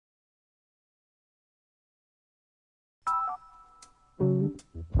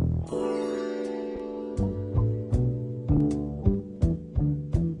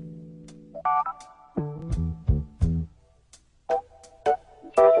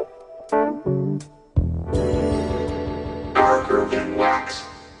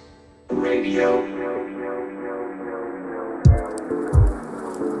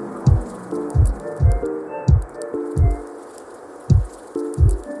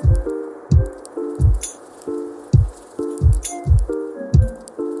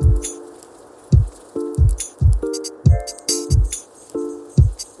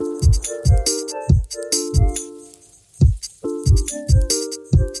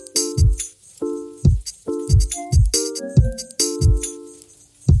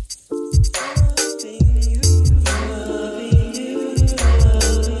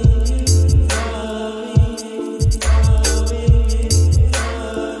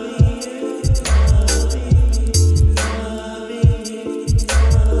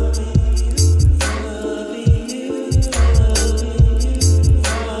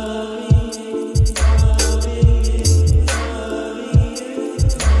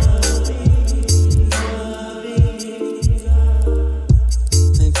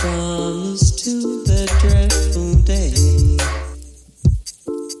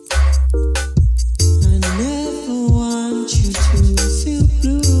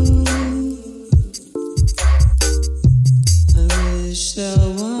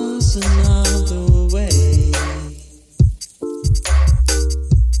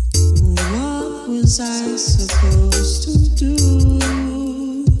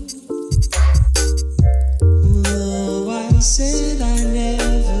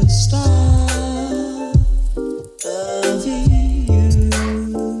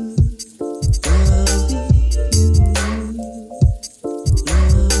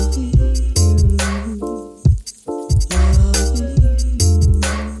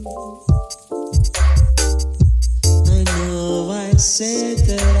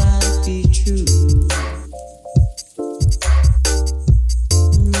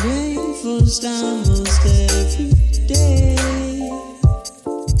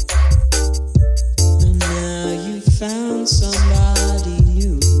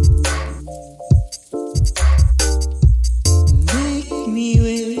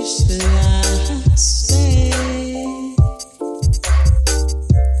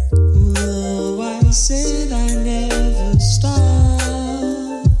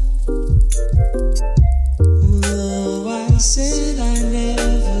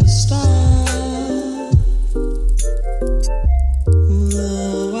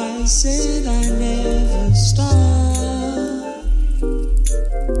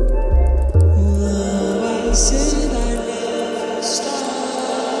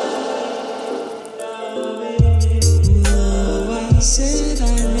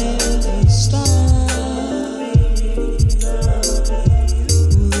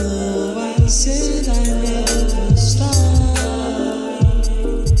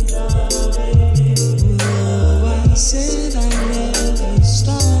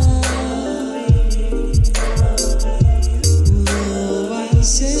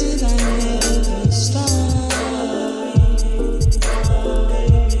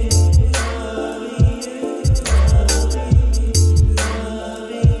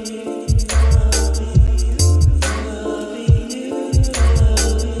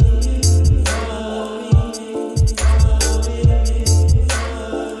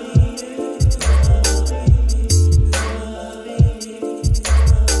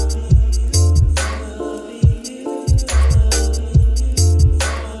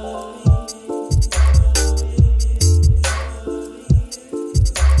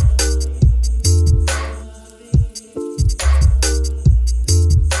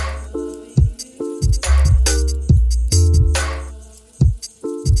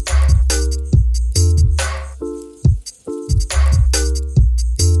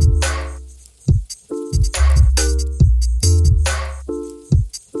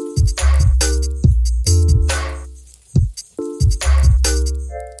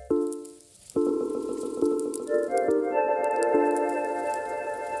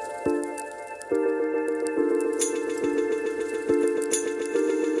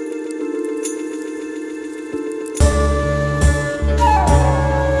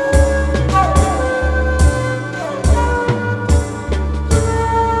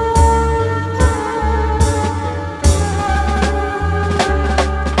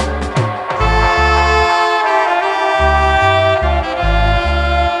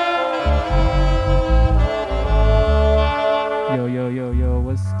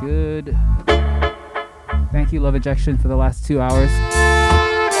What's good? Thank you, Love Injection, for the last 2 hours.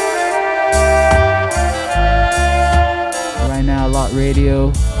 Right now, Lot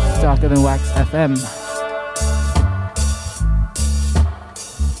Radio, Darker Than Wax FM.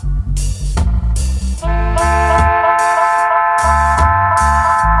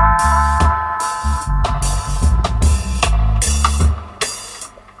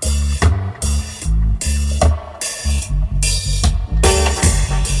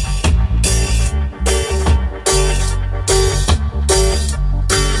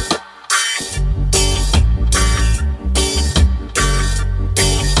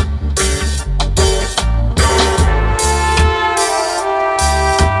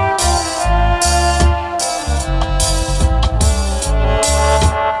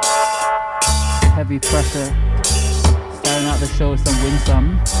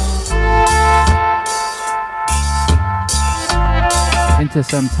 To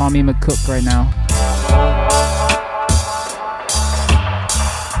some Tommy McCook right now.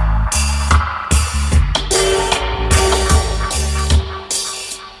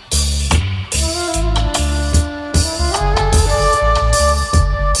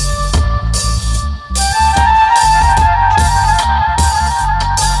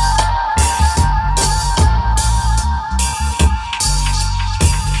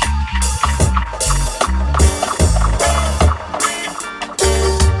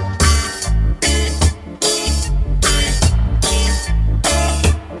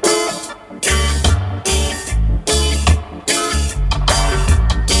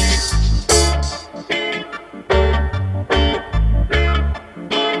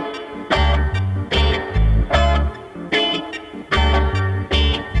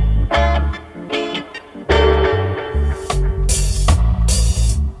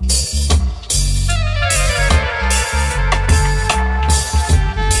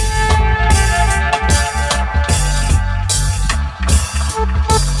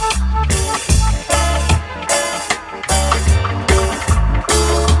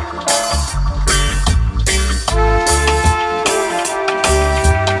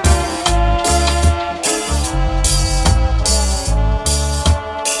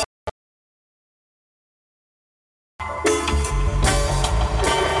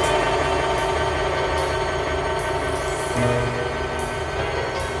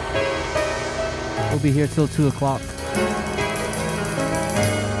 We'll be here till 2 o'clock.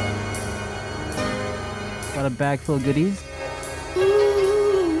 Got a bag full of goodies.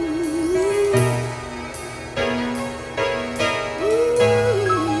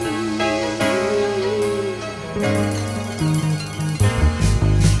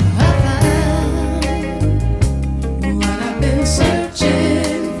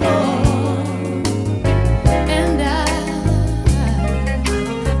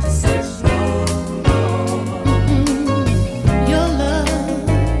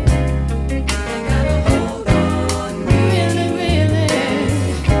 Yeah.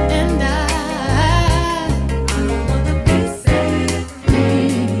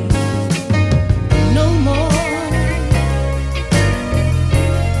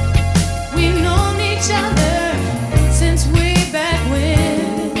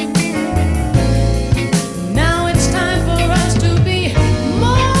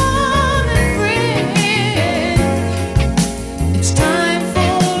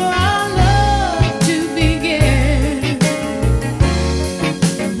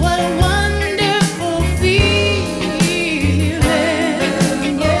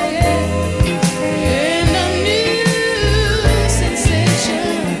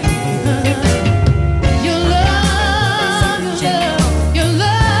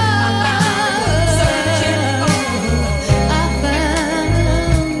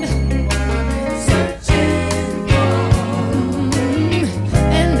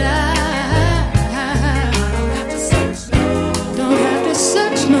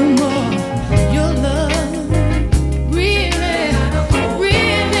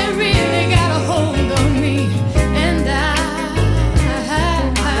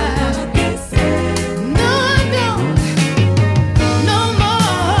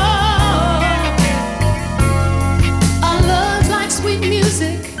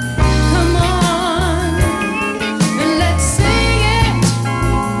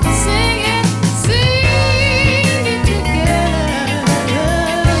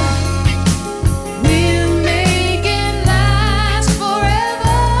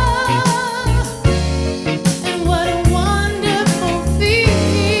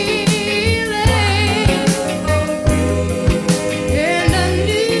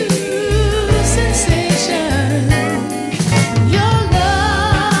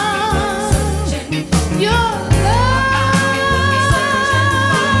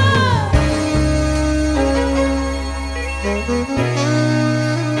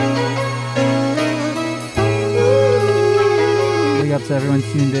 up to everyone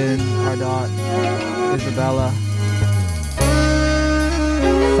tuned in. Ardot, Isabella.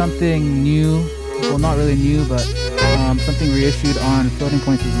 Something new, well not really new, but something reissued on Floating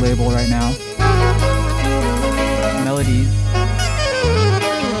Points' label right now. Melodies.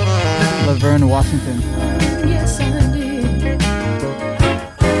 Laverne Washington. Yes, I did.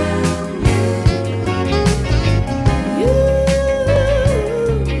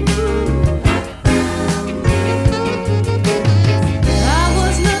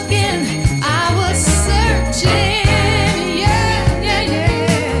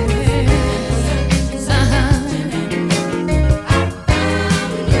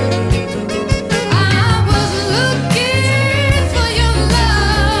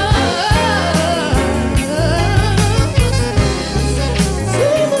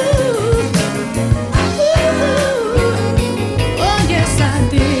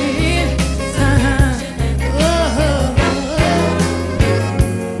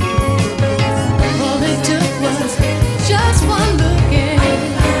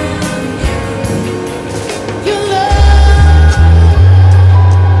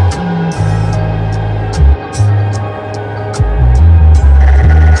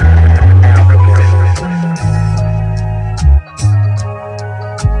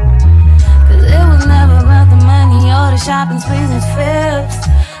 Shopping sprees and fibs.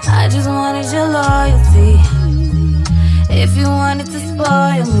 I just wanted your loyalty. If you wanted to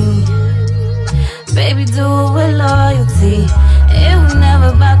spoil me, baby, do it with loyalty. It was never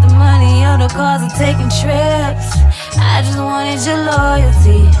about the money or the cars or taking trips. I just wanted your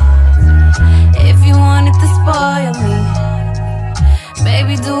loyalty. If you wanted to spoil me,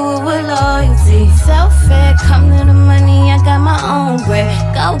 baby, do it with loyalty. Self-fed, come to the money, I got my own bread.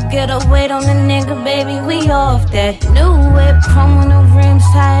 Go get a weight on the nigga, baby, we off that. New whip, chrome on the rims,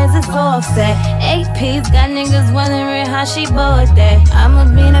 tires, it's offset. AP's got niggas wondering how she bought that. I'ma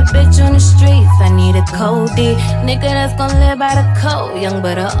be a bitch on the streets, I need a code D. Nigga that's gon' live by the code, young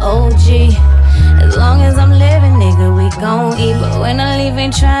but a OG. As long as I'm living, nigga, we gon' eat. But when I leave,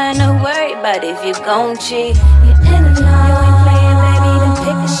 ain't trying to worry about if you gon' cheat. You in the know, you ain't playing, baby, then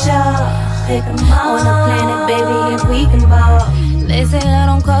pick a shot. Pick 'em all on the planet, baby, if we can ball. They say love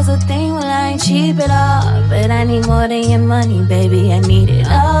don't cost a thing, well I ain't cheap at all. But I need more than your money, baby, I need it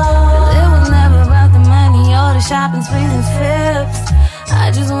all. Cause it was never about the money or the shopping sprees and fibs.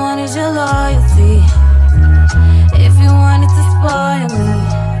 I just wanted your loyalty. If you wanted to spoil me,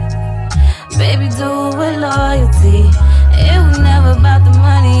 baby, do it with loyalty. It was never about the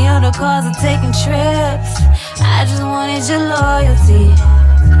money or the cars or taking trips. I just wanted your loyalty.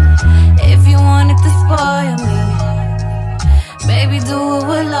 If you wanted to spoil me, baby, do it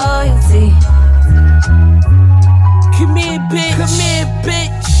with loyalty. Come here, bitch. Come here,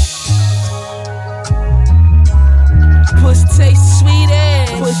 bitch. Pussy taste sweet ass.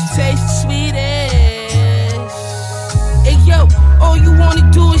 Pussy taste sweet ass. Hey yo, all you wanna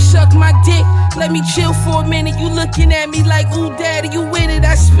do is suck my dick. Let me chill for a minute. You looking at me like, ooh, daddy, you with it?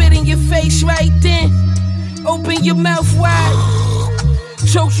 I spit in your face right then. Open your mouth wide.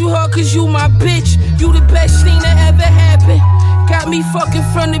 Choked you hard cause you my bitch. You the best thing that ever happened. Got me fucking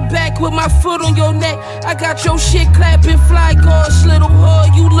front and back with my foot on your neck. I got your shit clapping, fly guards, little whore.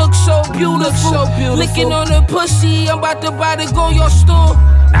 You look so beautiful. Licking on the pussy, I'm about to buy to go your store.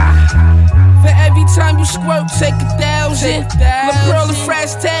 For every time you squirt, take 1,000. La Pearl and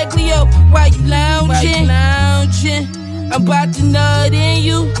Frass Taglio, while you lounging. I'm about to nut in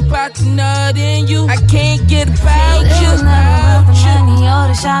you, I can't get about you. It was never about the money or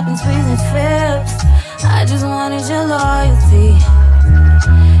the shopping sprees and fibs. I just wanted your loyalty.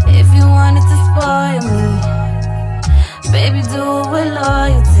 If you wanted to spoil me, baby, do it with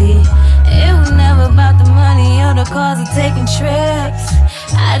loyalty. It was never about the money or the cars or taking trips.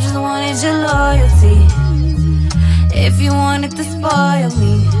 I just wanted your loyalty. If you wanted to spoil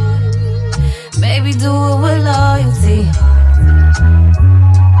me, baby, do it with loyalty.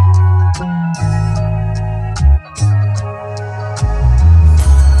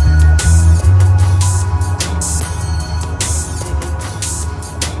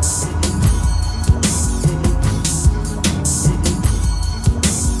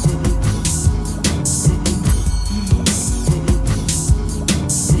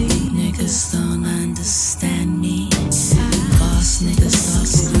 Niggas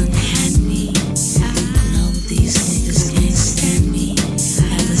thoughts unhand me. No, these niggas can't stand me.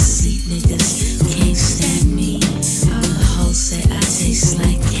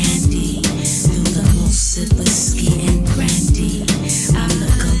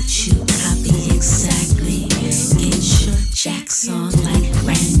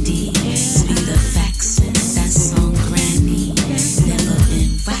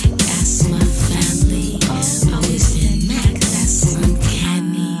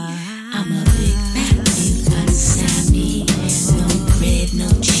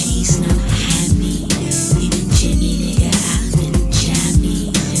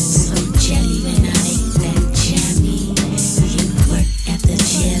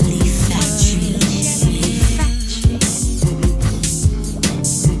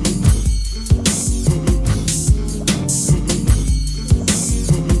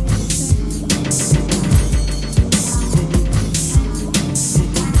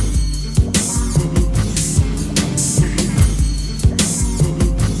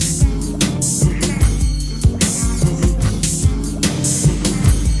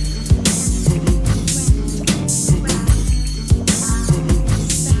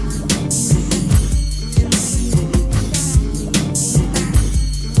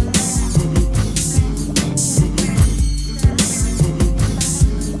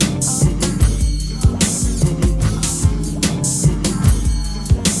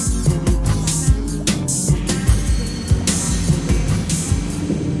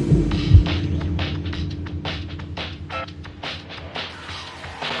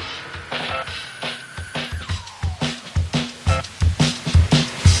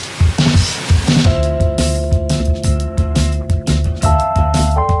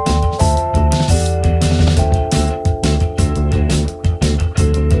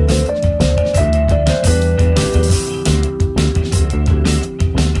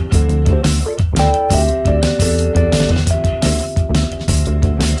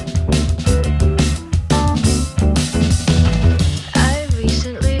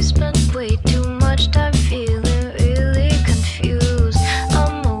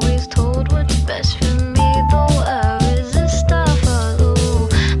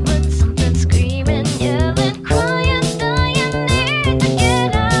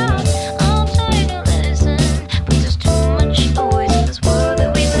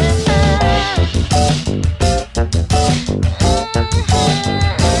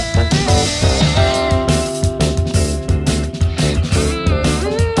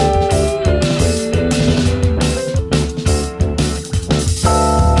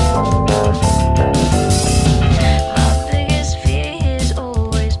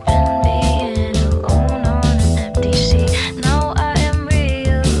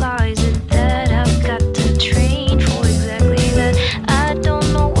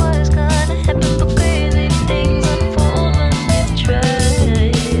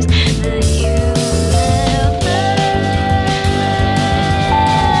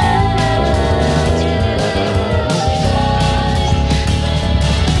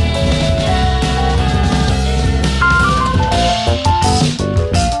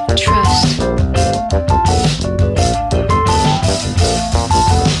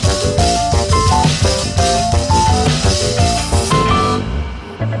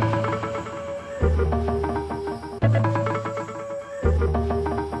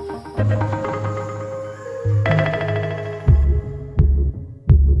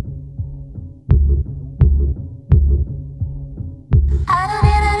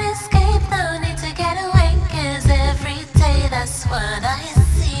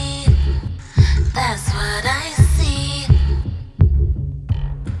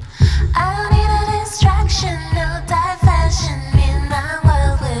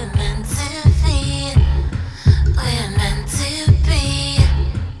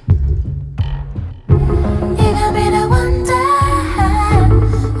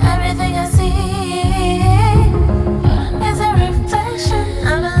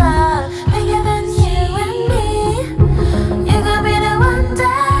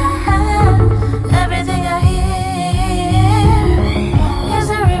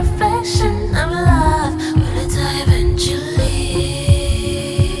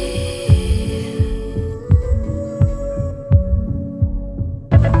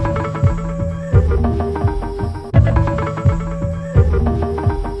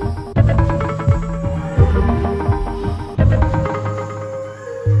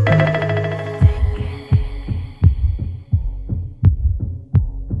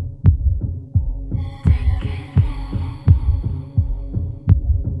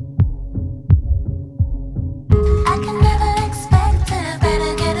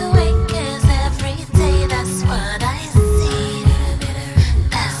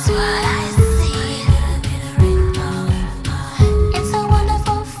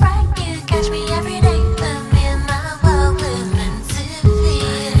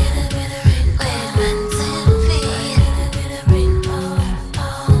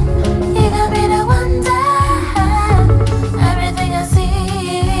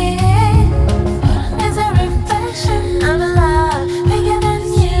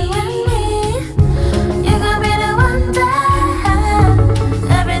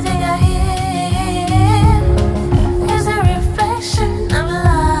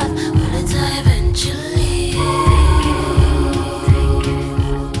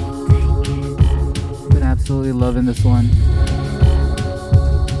 in this one.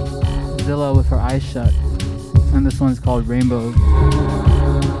 Zilla with her eyes shut. And this one's called Rainbow.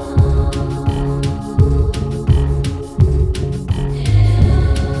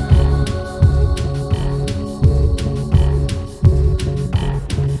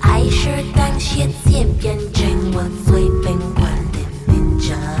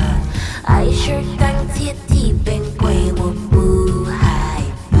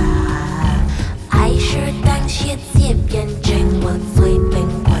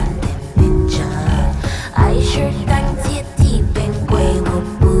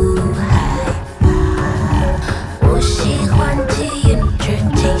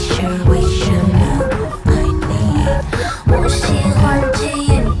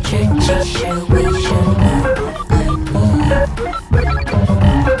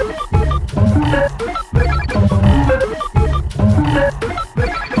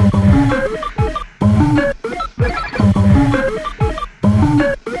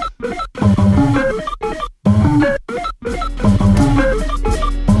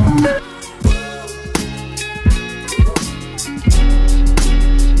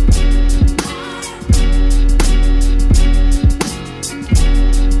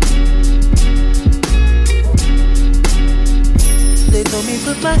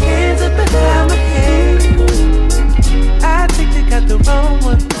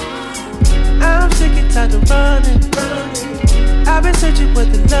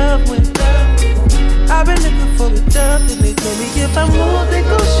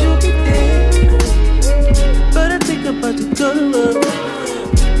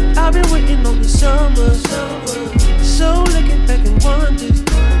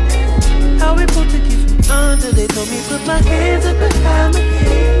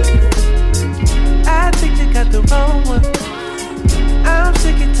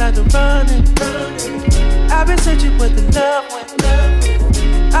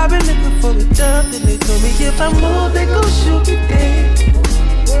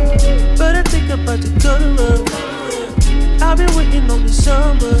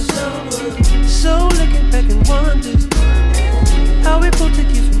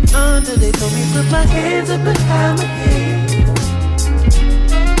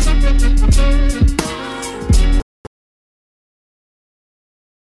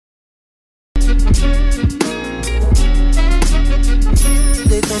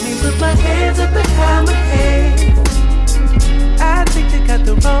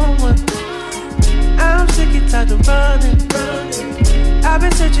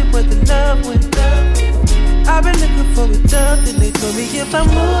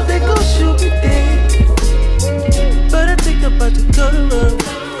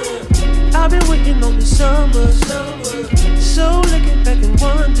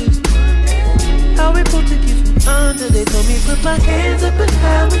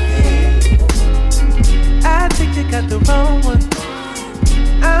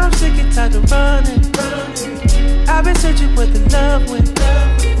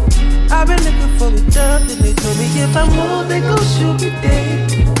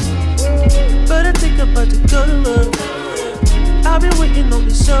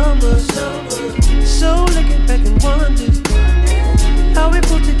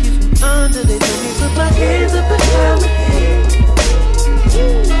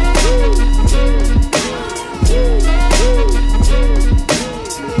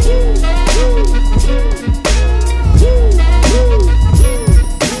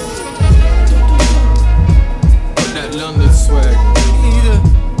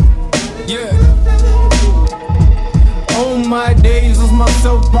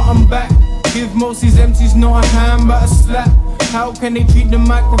 Can they treat the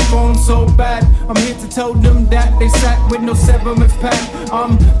microphone so bad? I'm here to tell them that they sat with no 7th pack.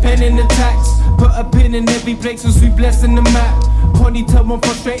 I'm penning the tax, put a pin in every place as we blessing the map. Ponytail one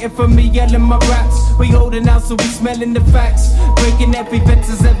frustrated for me yelling my raps. We holding out so we smelling the facts. Breaking every fence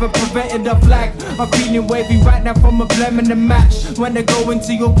has ever prevented a flag. I'm feeling wavy right now from a blem in the match. When I go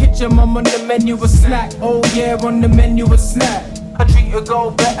into your kitchen, I'm on the menu a snack. Oh yeah, on the menu a snack. I treat a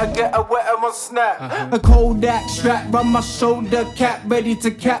girl better, get a wetter on snap. A Kodak strap on my shoulder cap, ready to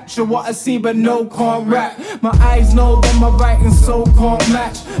capture what I see but no can't rap. My eyes know that my writing so can't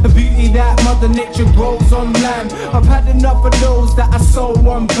match the beauty that Mother Nature grows on land. I've had enough of those that are so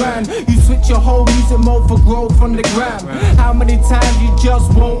on brand. You switch your whole music mode for growth on the gram. How many times you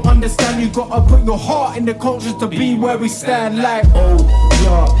just won't understand? You gotta put your heart in the culture to be where we stand. Like, oh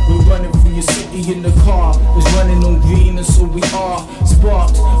yeah, we're running through your city in the car. It's running on green and so we are.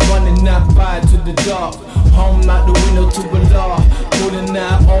 Sparked, running that fire to the dark. Home like the window to a law. Calling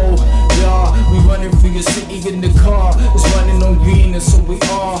that, oh, yeah. we running through your city in the car. It's running on green and so we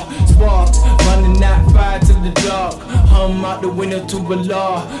are sparked, running that fire to the dark. Hum out the window to a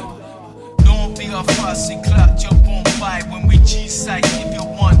law. Don't be a fussy clock, jump on by when we G-side. If you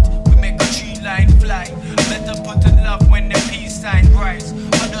want, we make a tree line fly. Better put the love when the peace sign rise.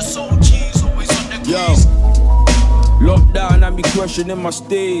 Other soul G's always on the grease. Lockdown and me questioning my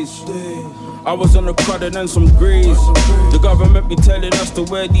stage. I was on the crowd and some grease. The government be telling us to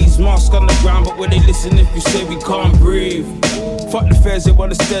wear these masks on the ground, but will they listen if you say we can't breathe? Fuck the feds, they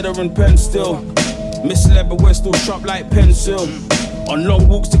want to steady and pen still. Misled, but we're still sharp like pencil. On long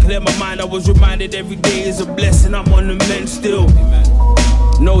walks to clear my mind, I was reminded every day is a blessing. I'm on the mend still.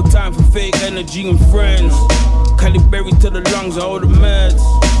 No time for fake energy and friends. Caliberry to the lungs, I hold the meds.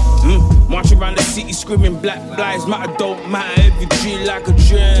 Marching around the city screaming black lives matter, don't matter. Every tree like a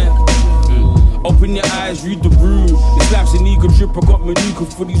trend. Open your eyes, read the room. This life's an ego trip, I got Manuka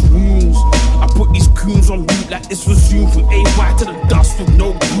for these wounds. I put these coons on mute like this was Zoom. From AY to the dust with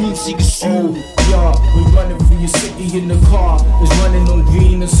no groom, see the soon. Yeah, we running through your city in the car. It's running on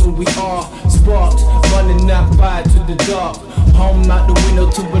green and so we are sparked, running that fire to the dark. Home out the window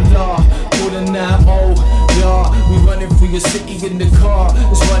to a law. More than that, oh, yeah, we running through your city in the car.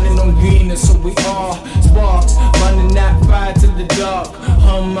 It's running on green and so we are sparked, running that fire to the dark.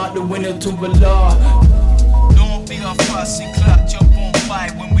 Hum out the window to a law. Don't be a fussy clock, jump on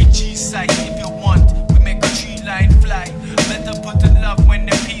by when we G-side. If you want, we make a tree line fly. Better put the love when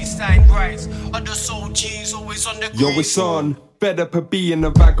the peace sign rise. Other soul G's always on the grease. Yo, it's on. Better per being a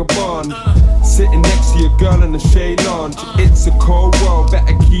vagabond. Sitting next to your girl in the shade lounge. It's a cold world,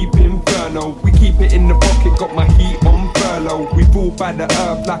 better keep inferno. We keep it in the pocket, got my heat on furlough. We fall by the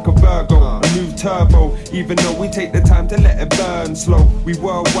earth like a Virgo, a move turbo. Even though we take the time to let it burn slow. We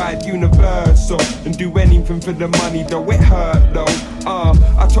worldwide, universal, and do anything for the money, though it hurt though.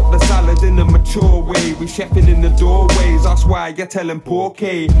 I chop the salad in a mature way. We chefing in the doorways, that's why you're telling poor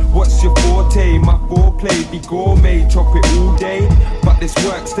K. What's your forte? My foreplay be gourmet, chop it all day. But this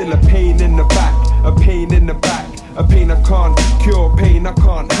work's still a pain in the back, a pain in the back, a pain I can't cure, pain I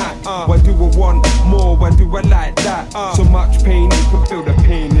can't hack. Why do I want more? Why do I like that? So much pain, you can feel the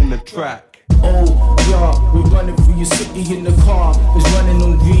pain in the track. Oh, yeah, we running through your city in the car. It's running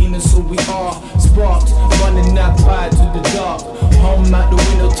on green and so we are sparked, running that fire to the dark. Home out the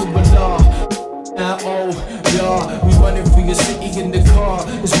window to a law. Oh, yeah, we running through your city in the car.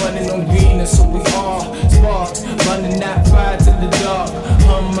 It's running on green and so we are sparked, running that fire to the dark.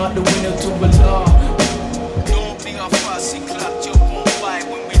 Hum out the window to a law. Don't be a fussy clock, jump on by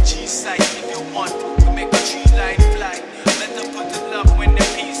when we G-side. If you want, we make a tree line fly. Better put the love when the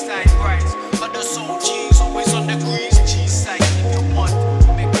peace sign rise. Other soul G's always on the grease. G-side. If you want,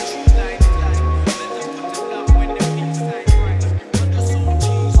 we make a tree line fly. Better put the love when the peace sign rise. Other soul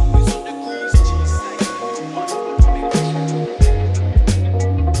G's always on the grease. G-side. If you want,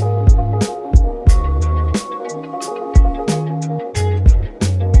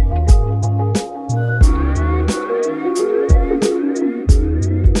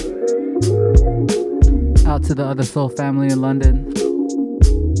 we make a Out to the other soul family in London.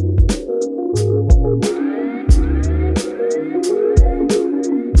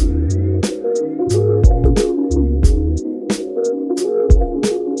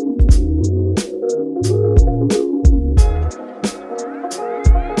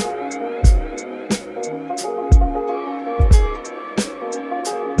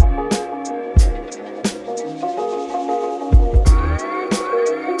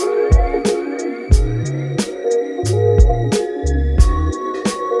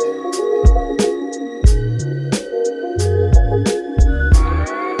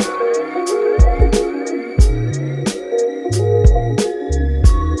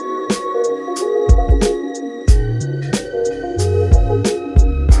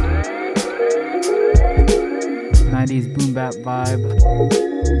 Boom bap vibe.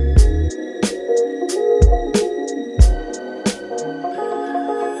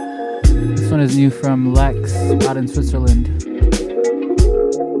 This one is new from Lex out in Switzerland,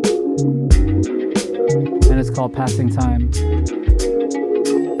 and it's called Passing Time.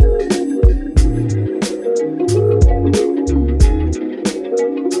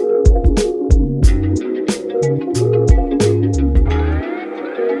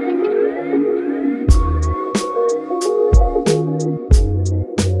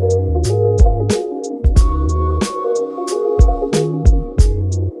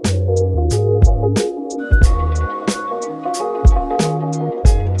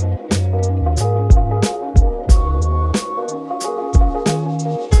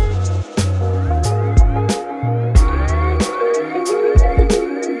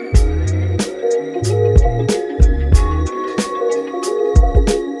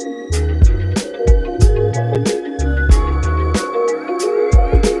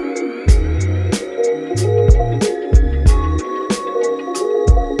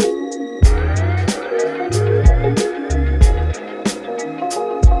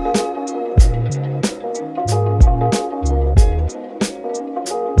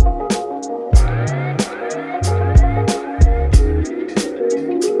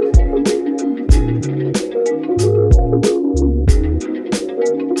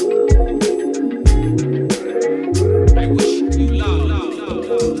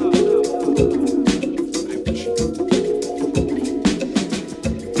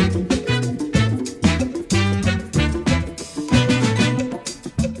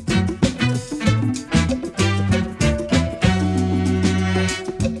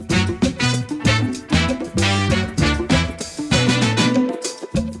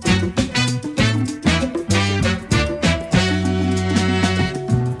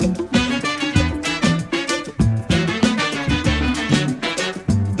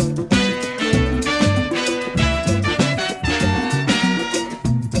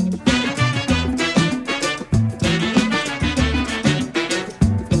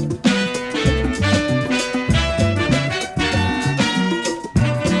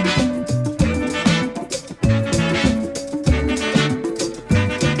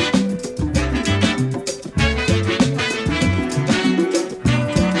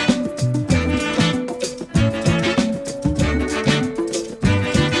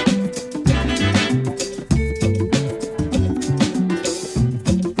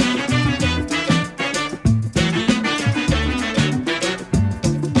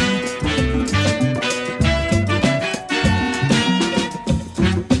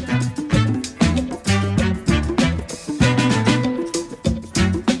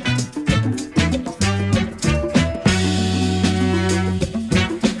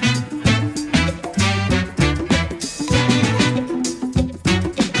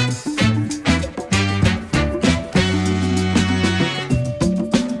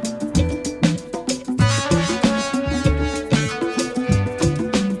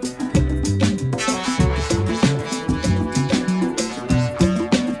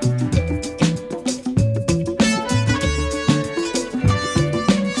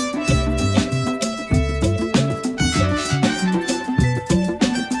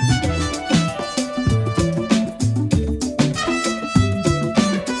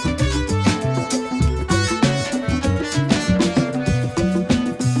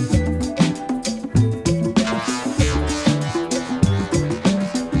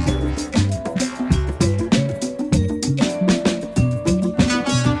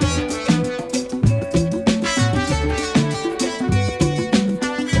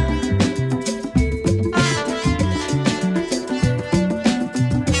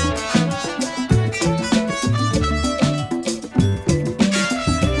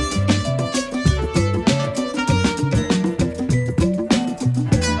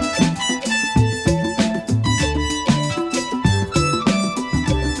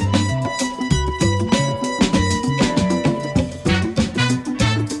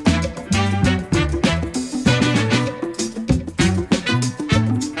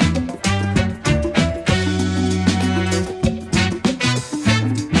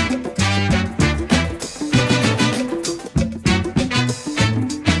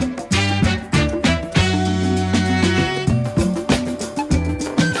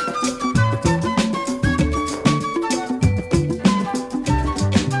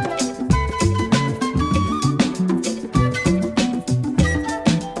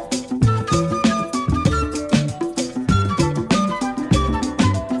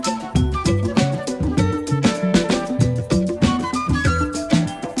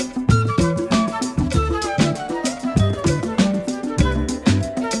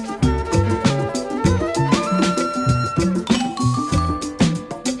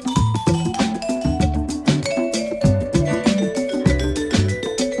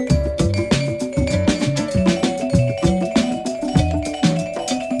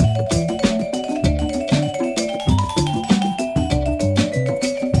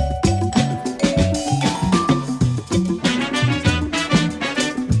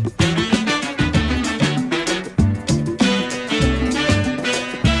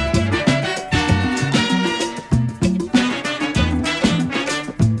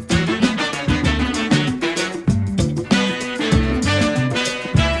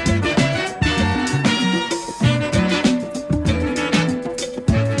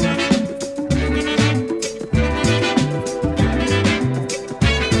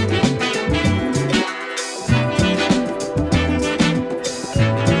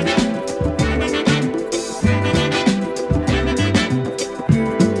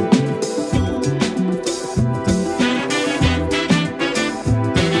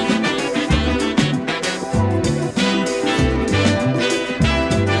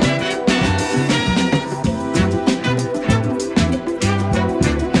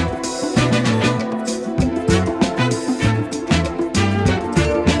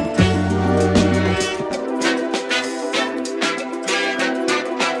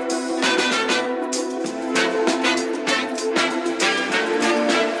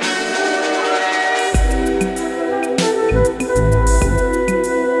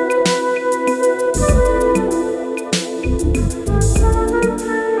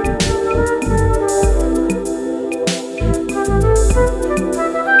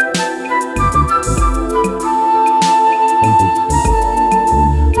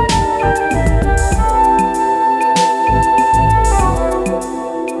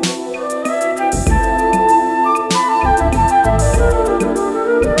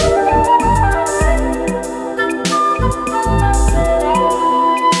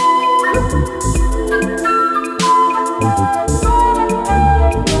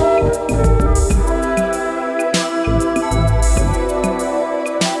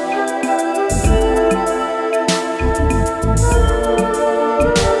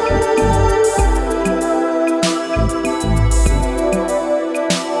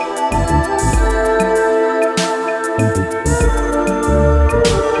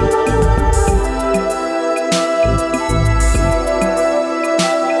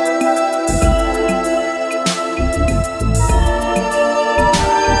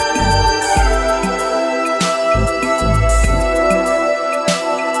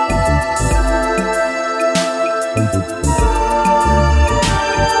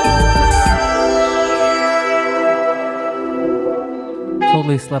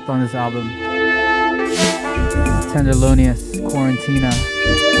 totally slept on this album. Tenderlonious, Quarantina.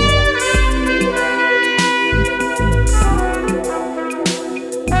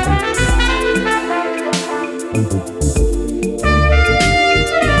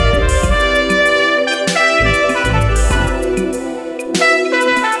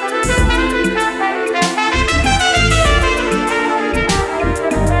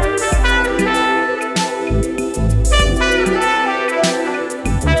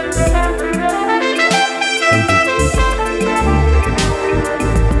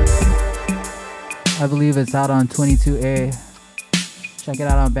 I believe it's out on 22A. Check it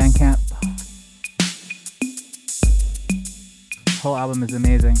out on Bandcamp. Whole album is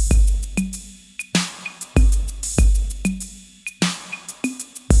amazing.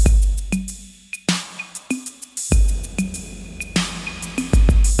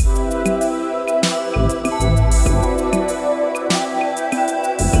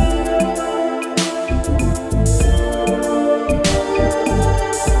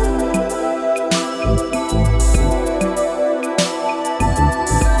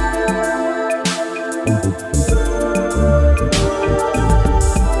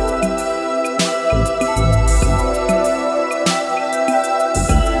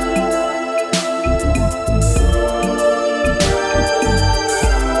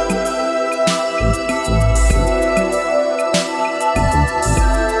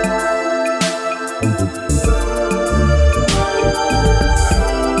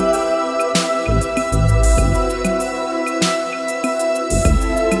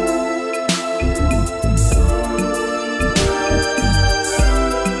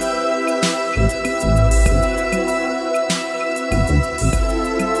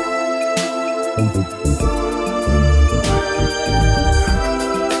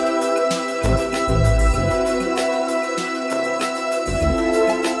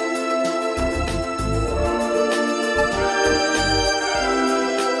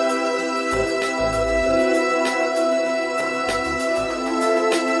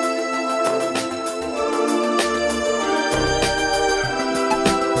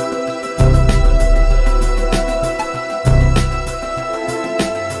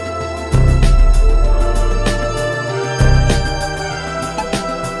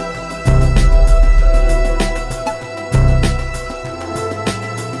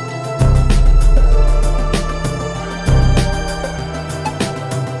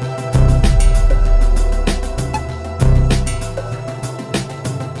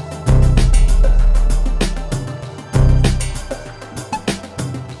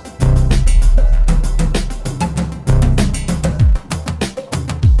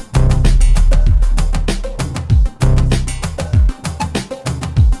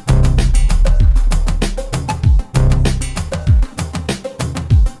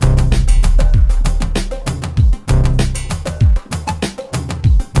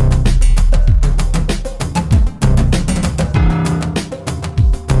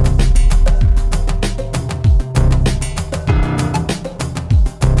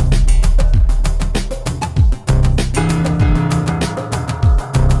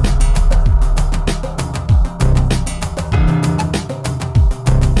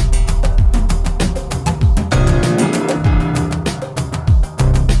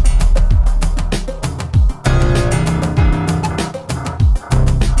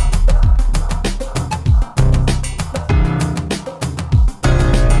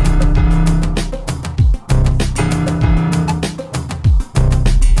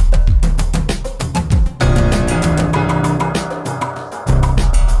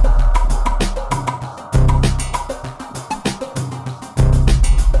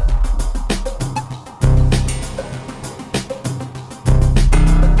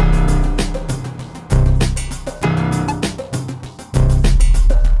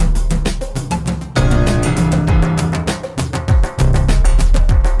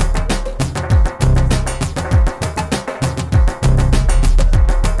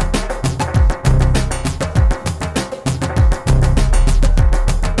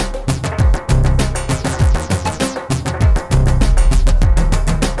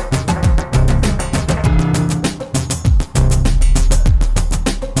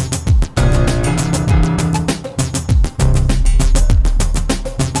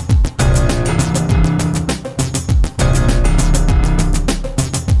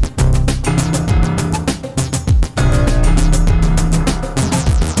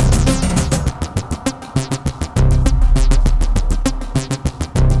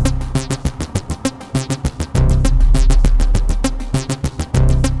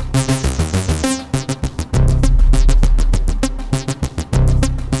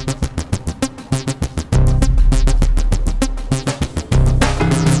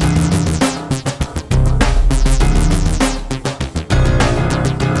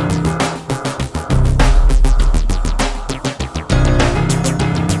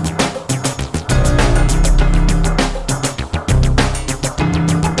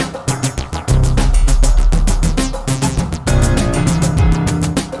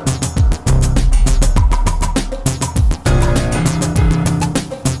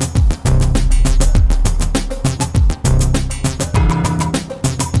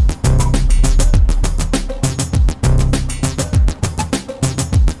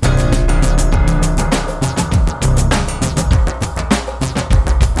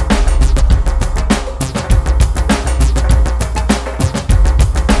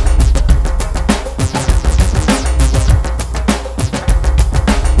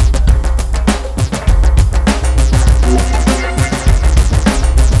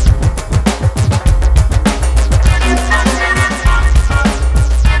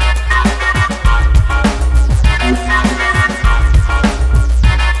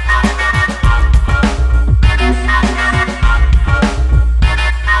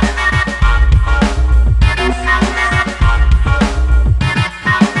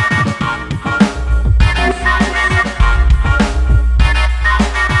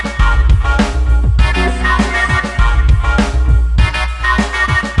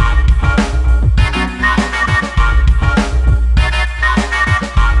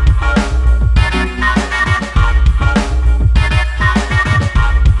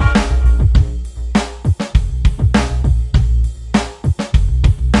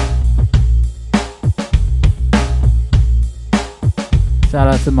 Shout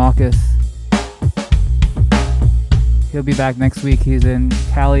out to Marcus. He'll be back next week. He's in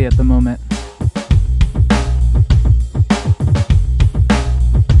Cali at the moment.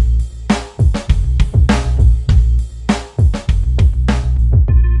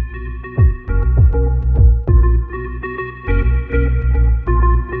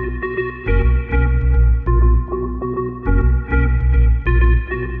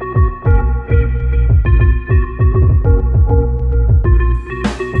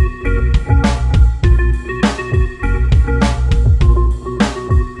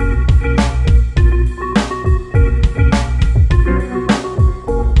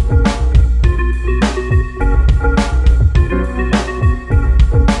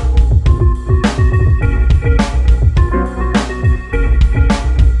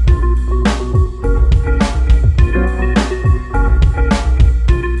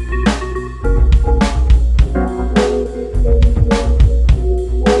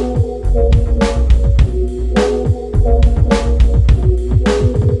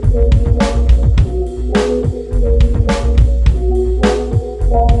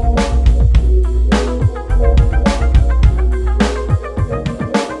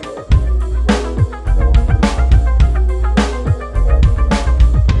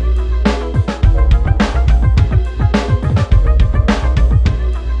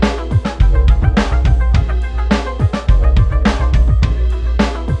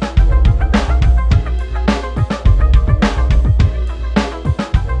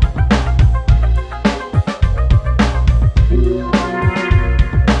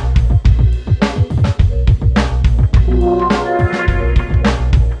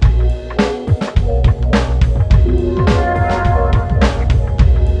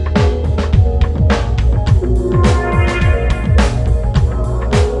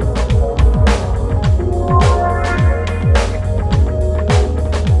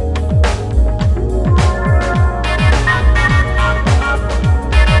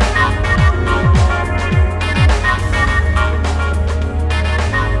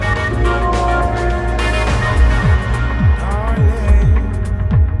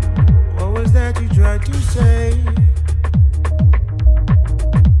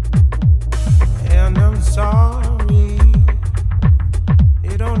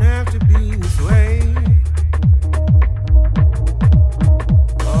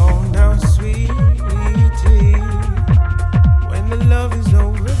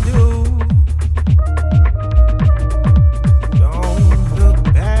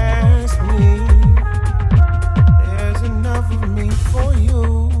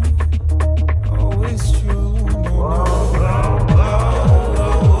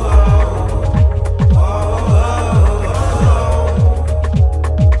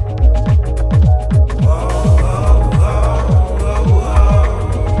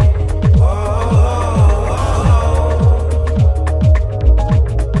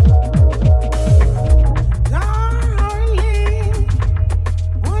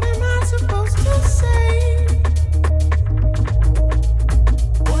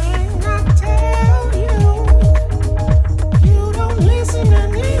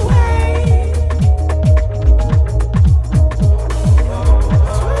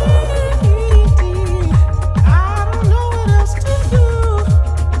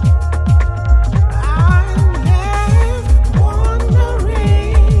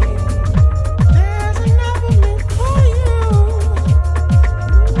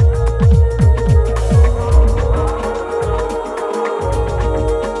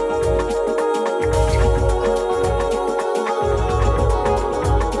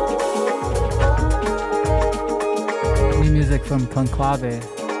 From Conclave,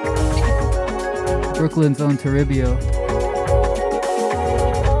 Brooklyn's own Toribio.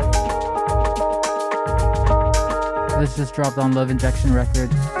 This just dropped on Love Injection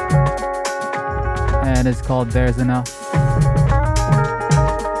Records, and it's called There's Enough.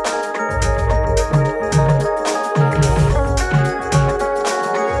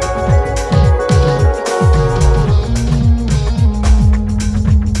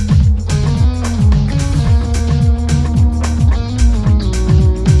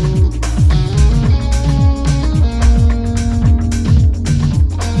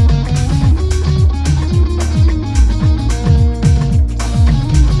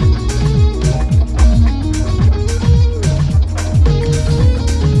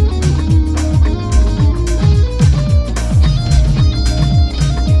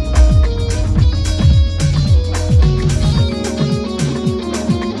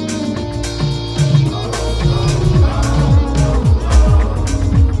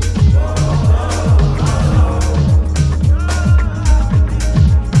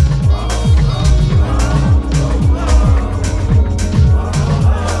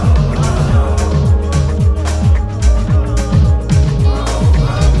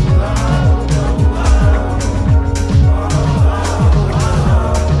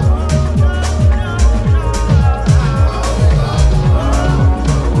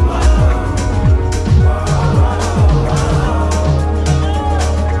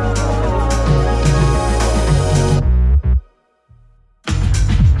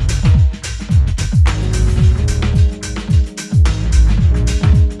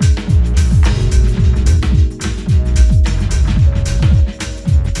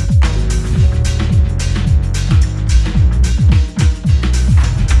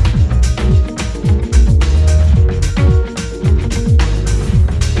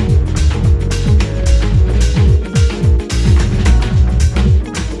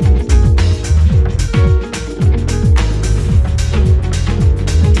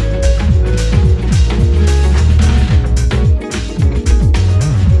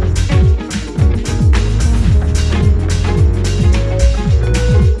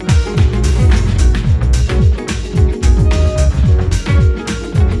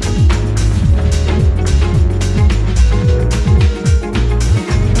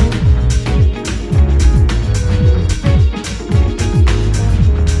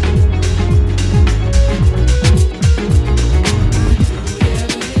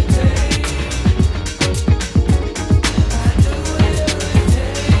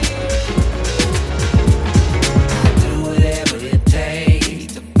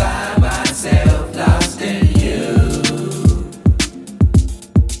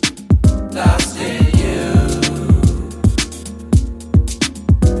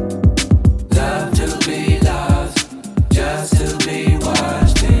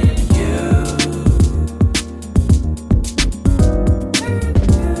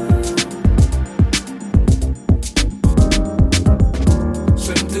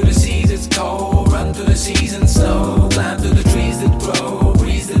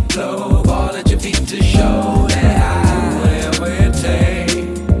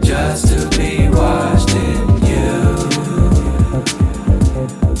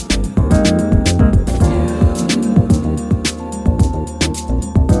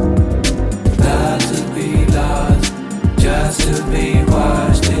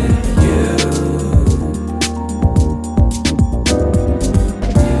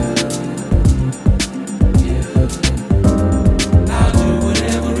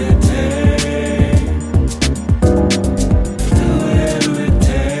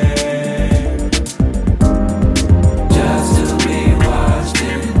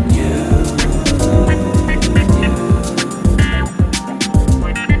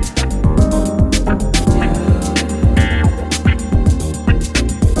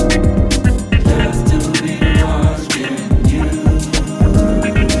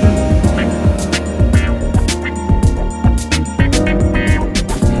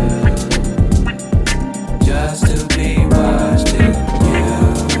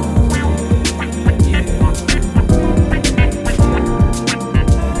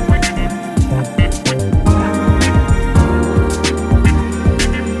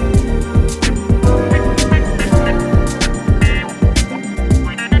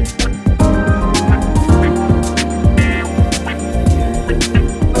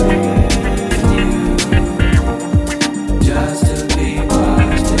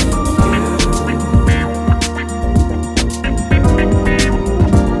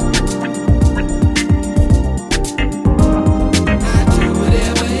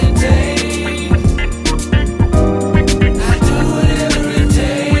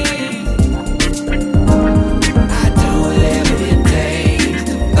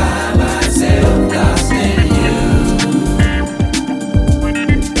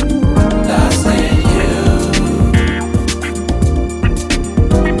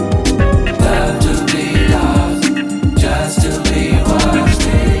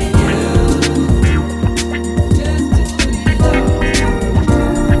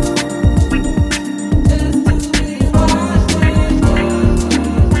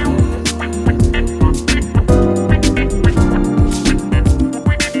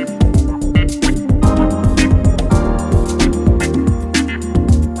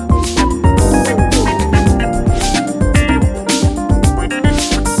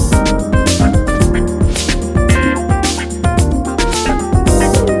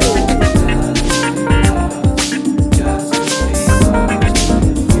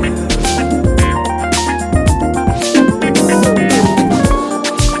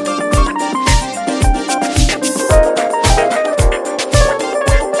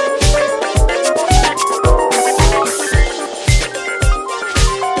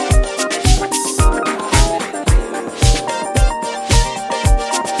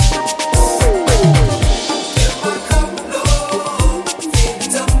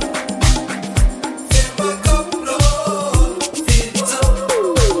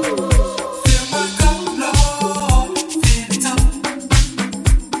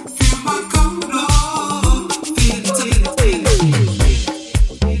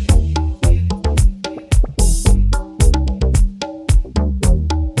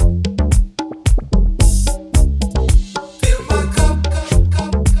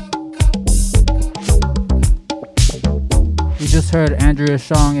 Andrea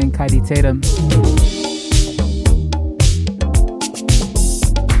Shong and Kaidi Tatum.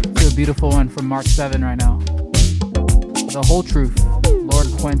 To a beautiful one from Mark 7 right now. The Whole Truth, Lord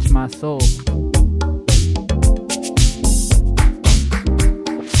Quench My Soul.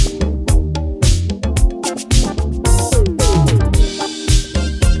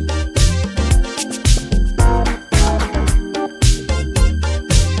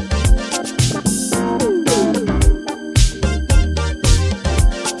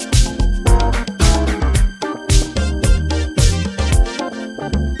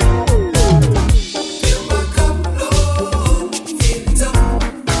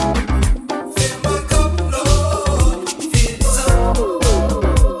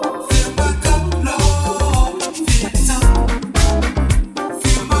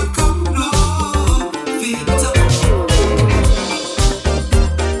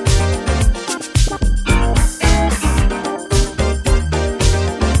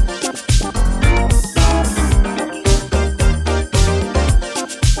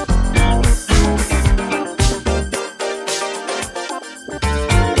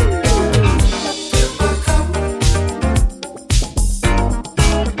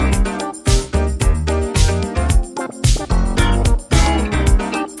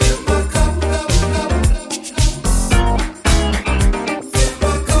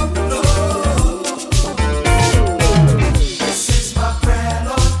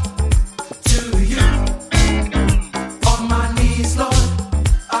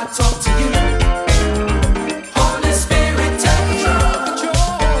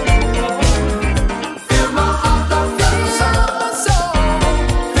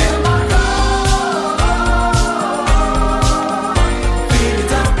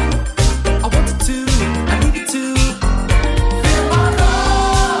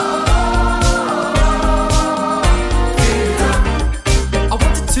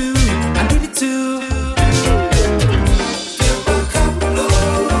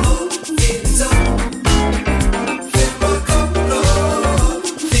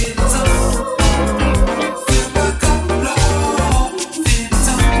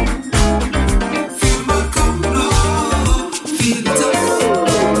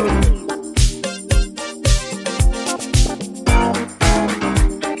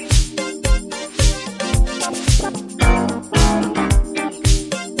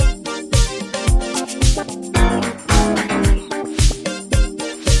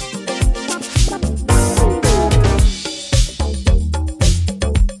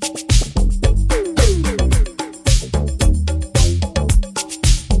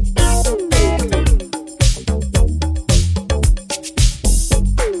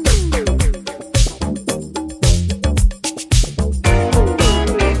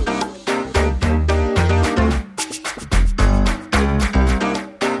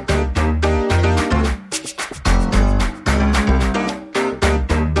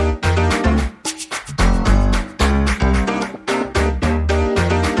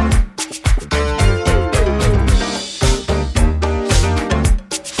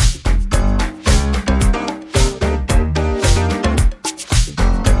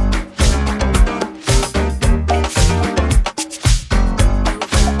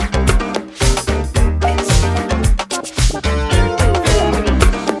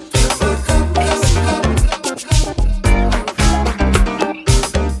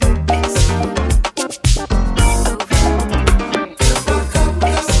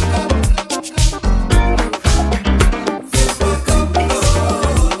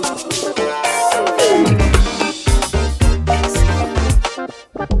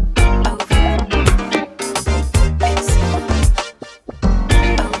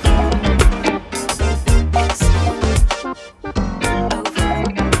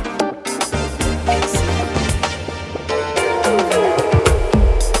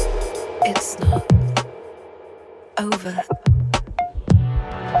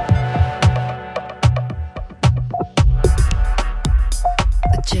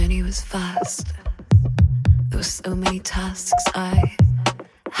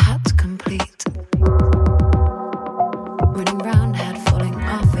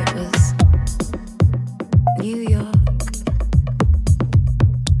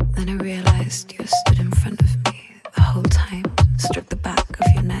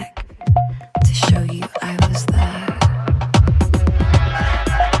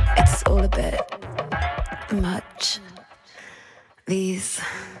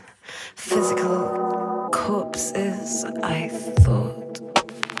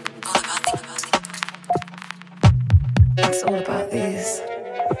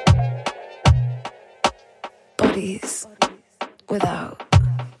 Without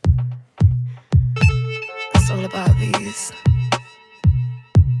all about these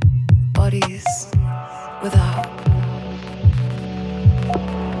bodies without.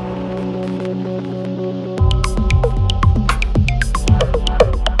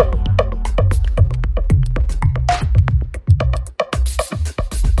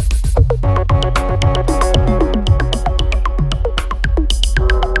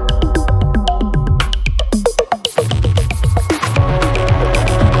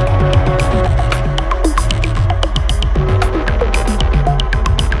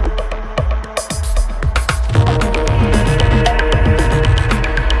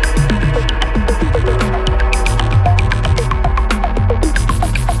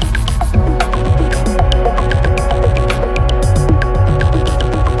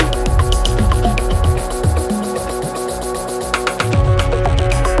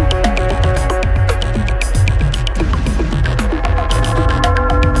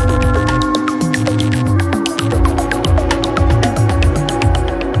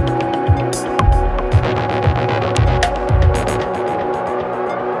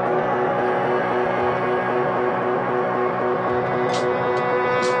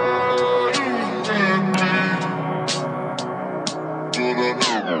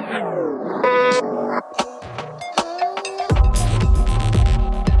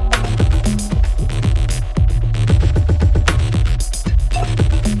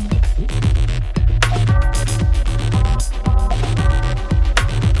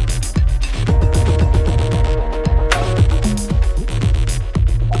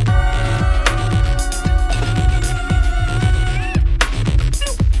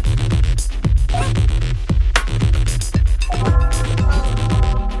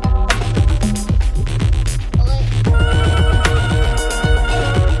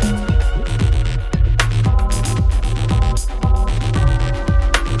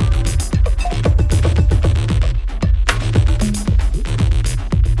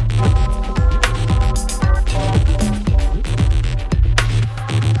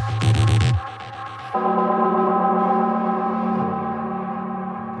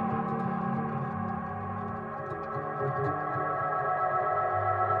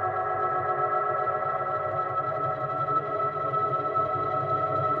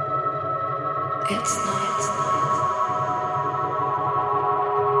 It's not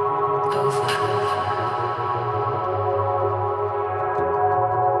over.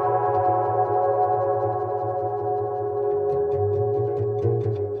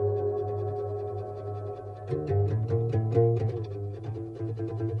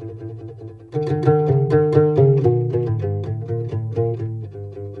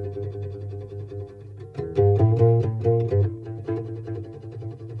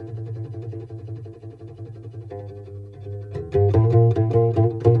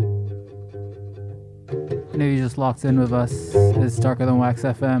 Locked in with us is Darker Than Wax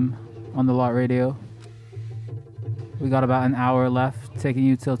FM on the Lot Radio. We got about an hour left, taking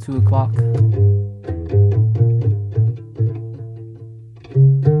you till 2 o'clock.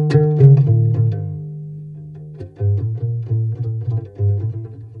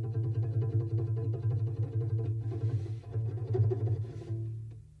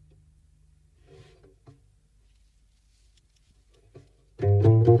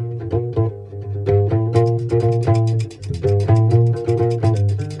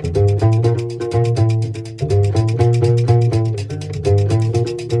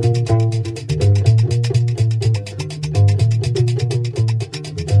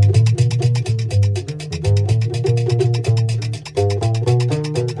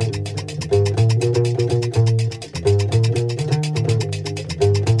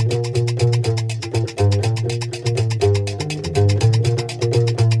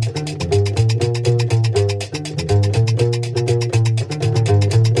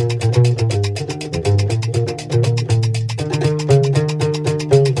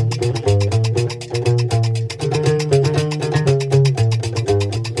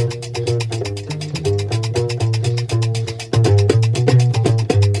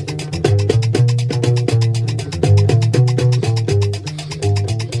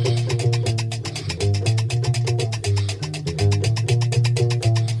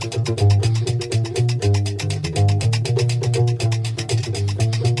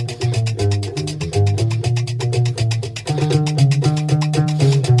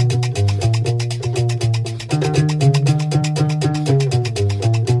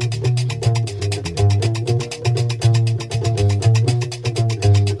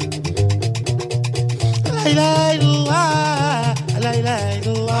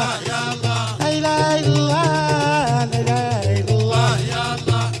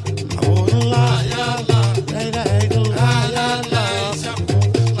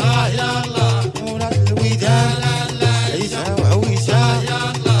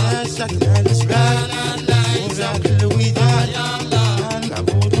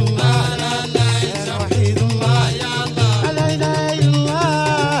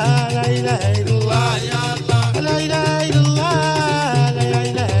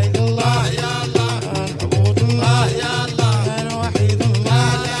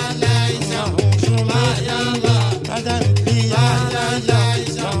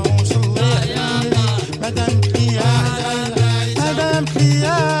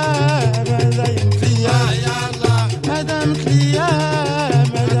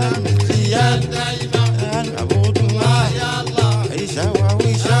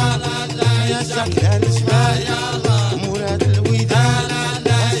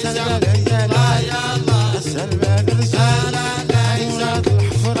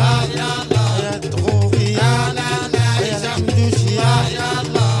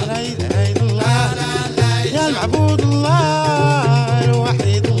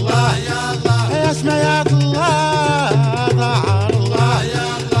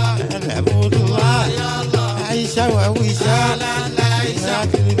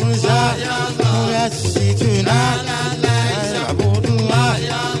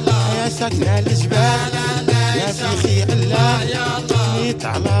 نال الجبال يا شيخي علاه نيت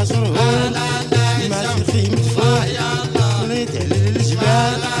على جرهون ما شيخي مدفون نيت على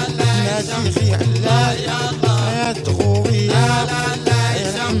الجبال ما شيخي علاه يا تغوية يا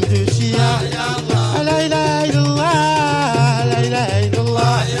الحمدوشية لا إله إلا الله لا إله إلا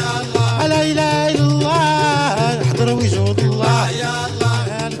الله لا إله إلا الله حضر وجود الله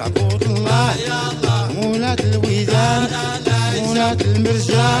معبود الله مولاة الويدان مولاة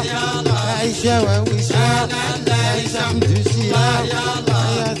المرجان عيشة وويشة عيشة حمدوشية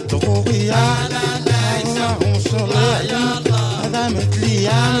يا الطغوية اللهم صل على هذا مثلي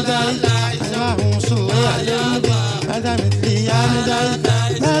يا مدعي اللهم صل على النبي هذا مثلي يا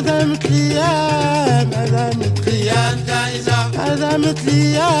مدعي هذا مثلي يا هذا مثلي يا هذا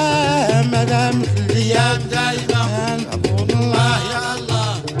مثلي يا هذا مثلي يا معبود الله يا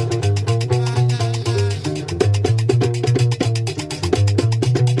الله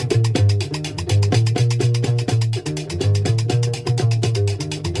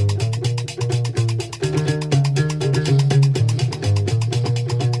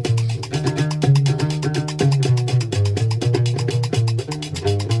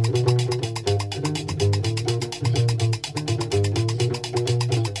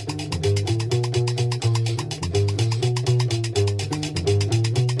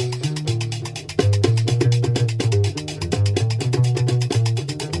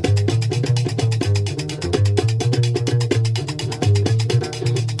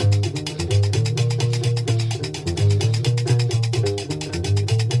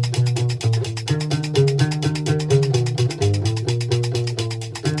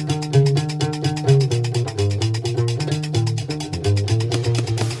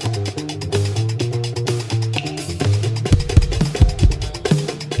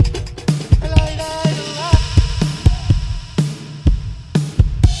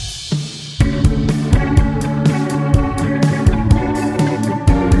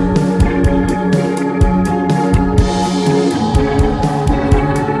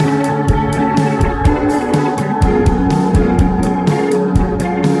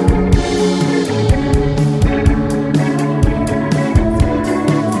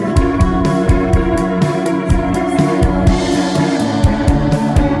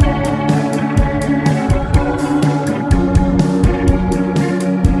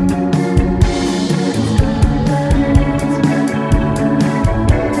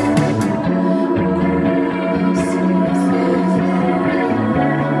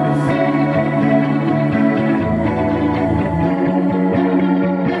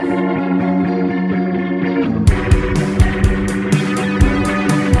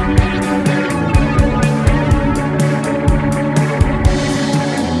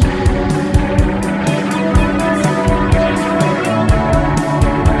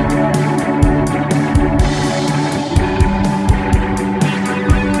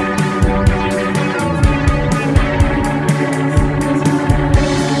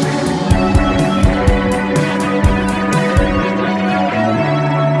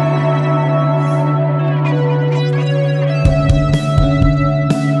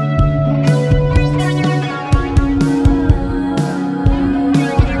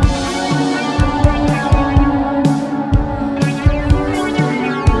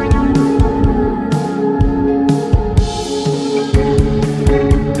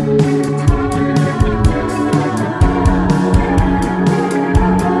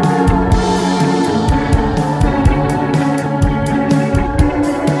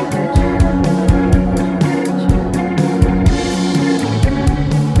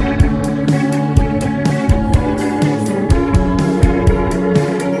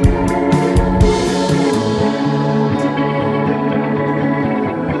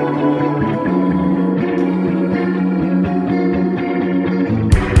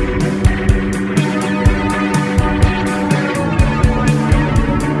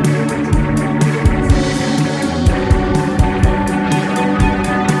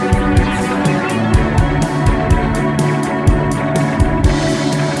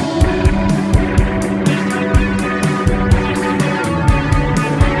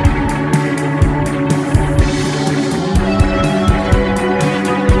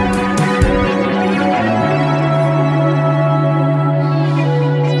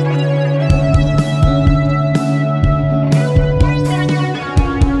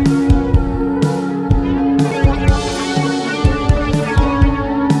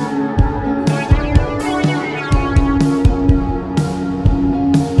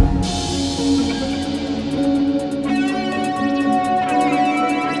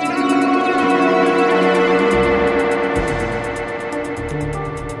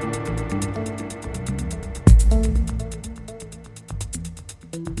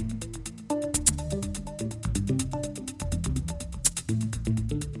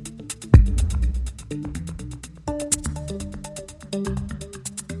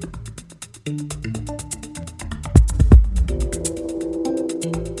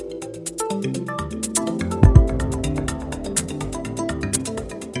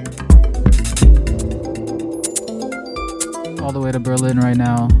All the way to Berlin right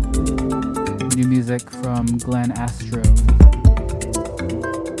now. New music from Glenn Astro.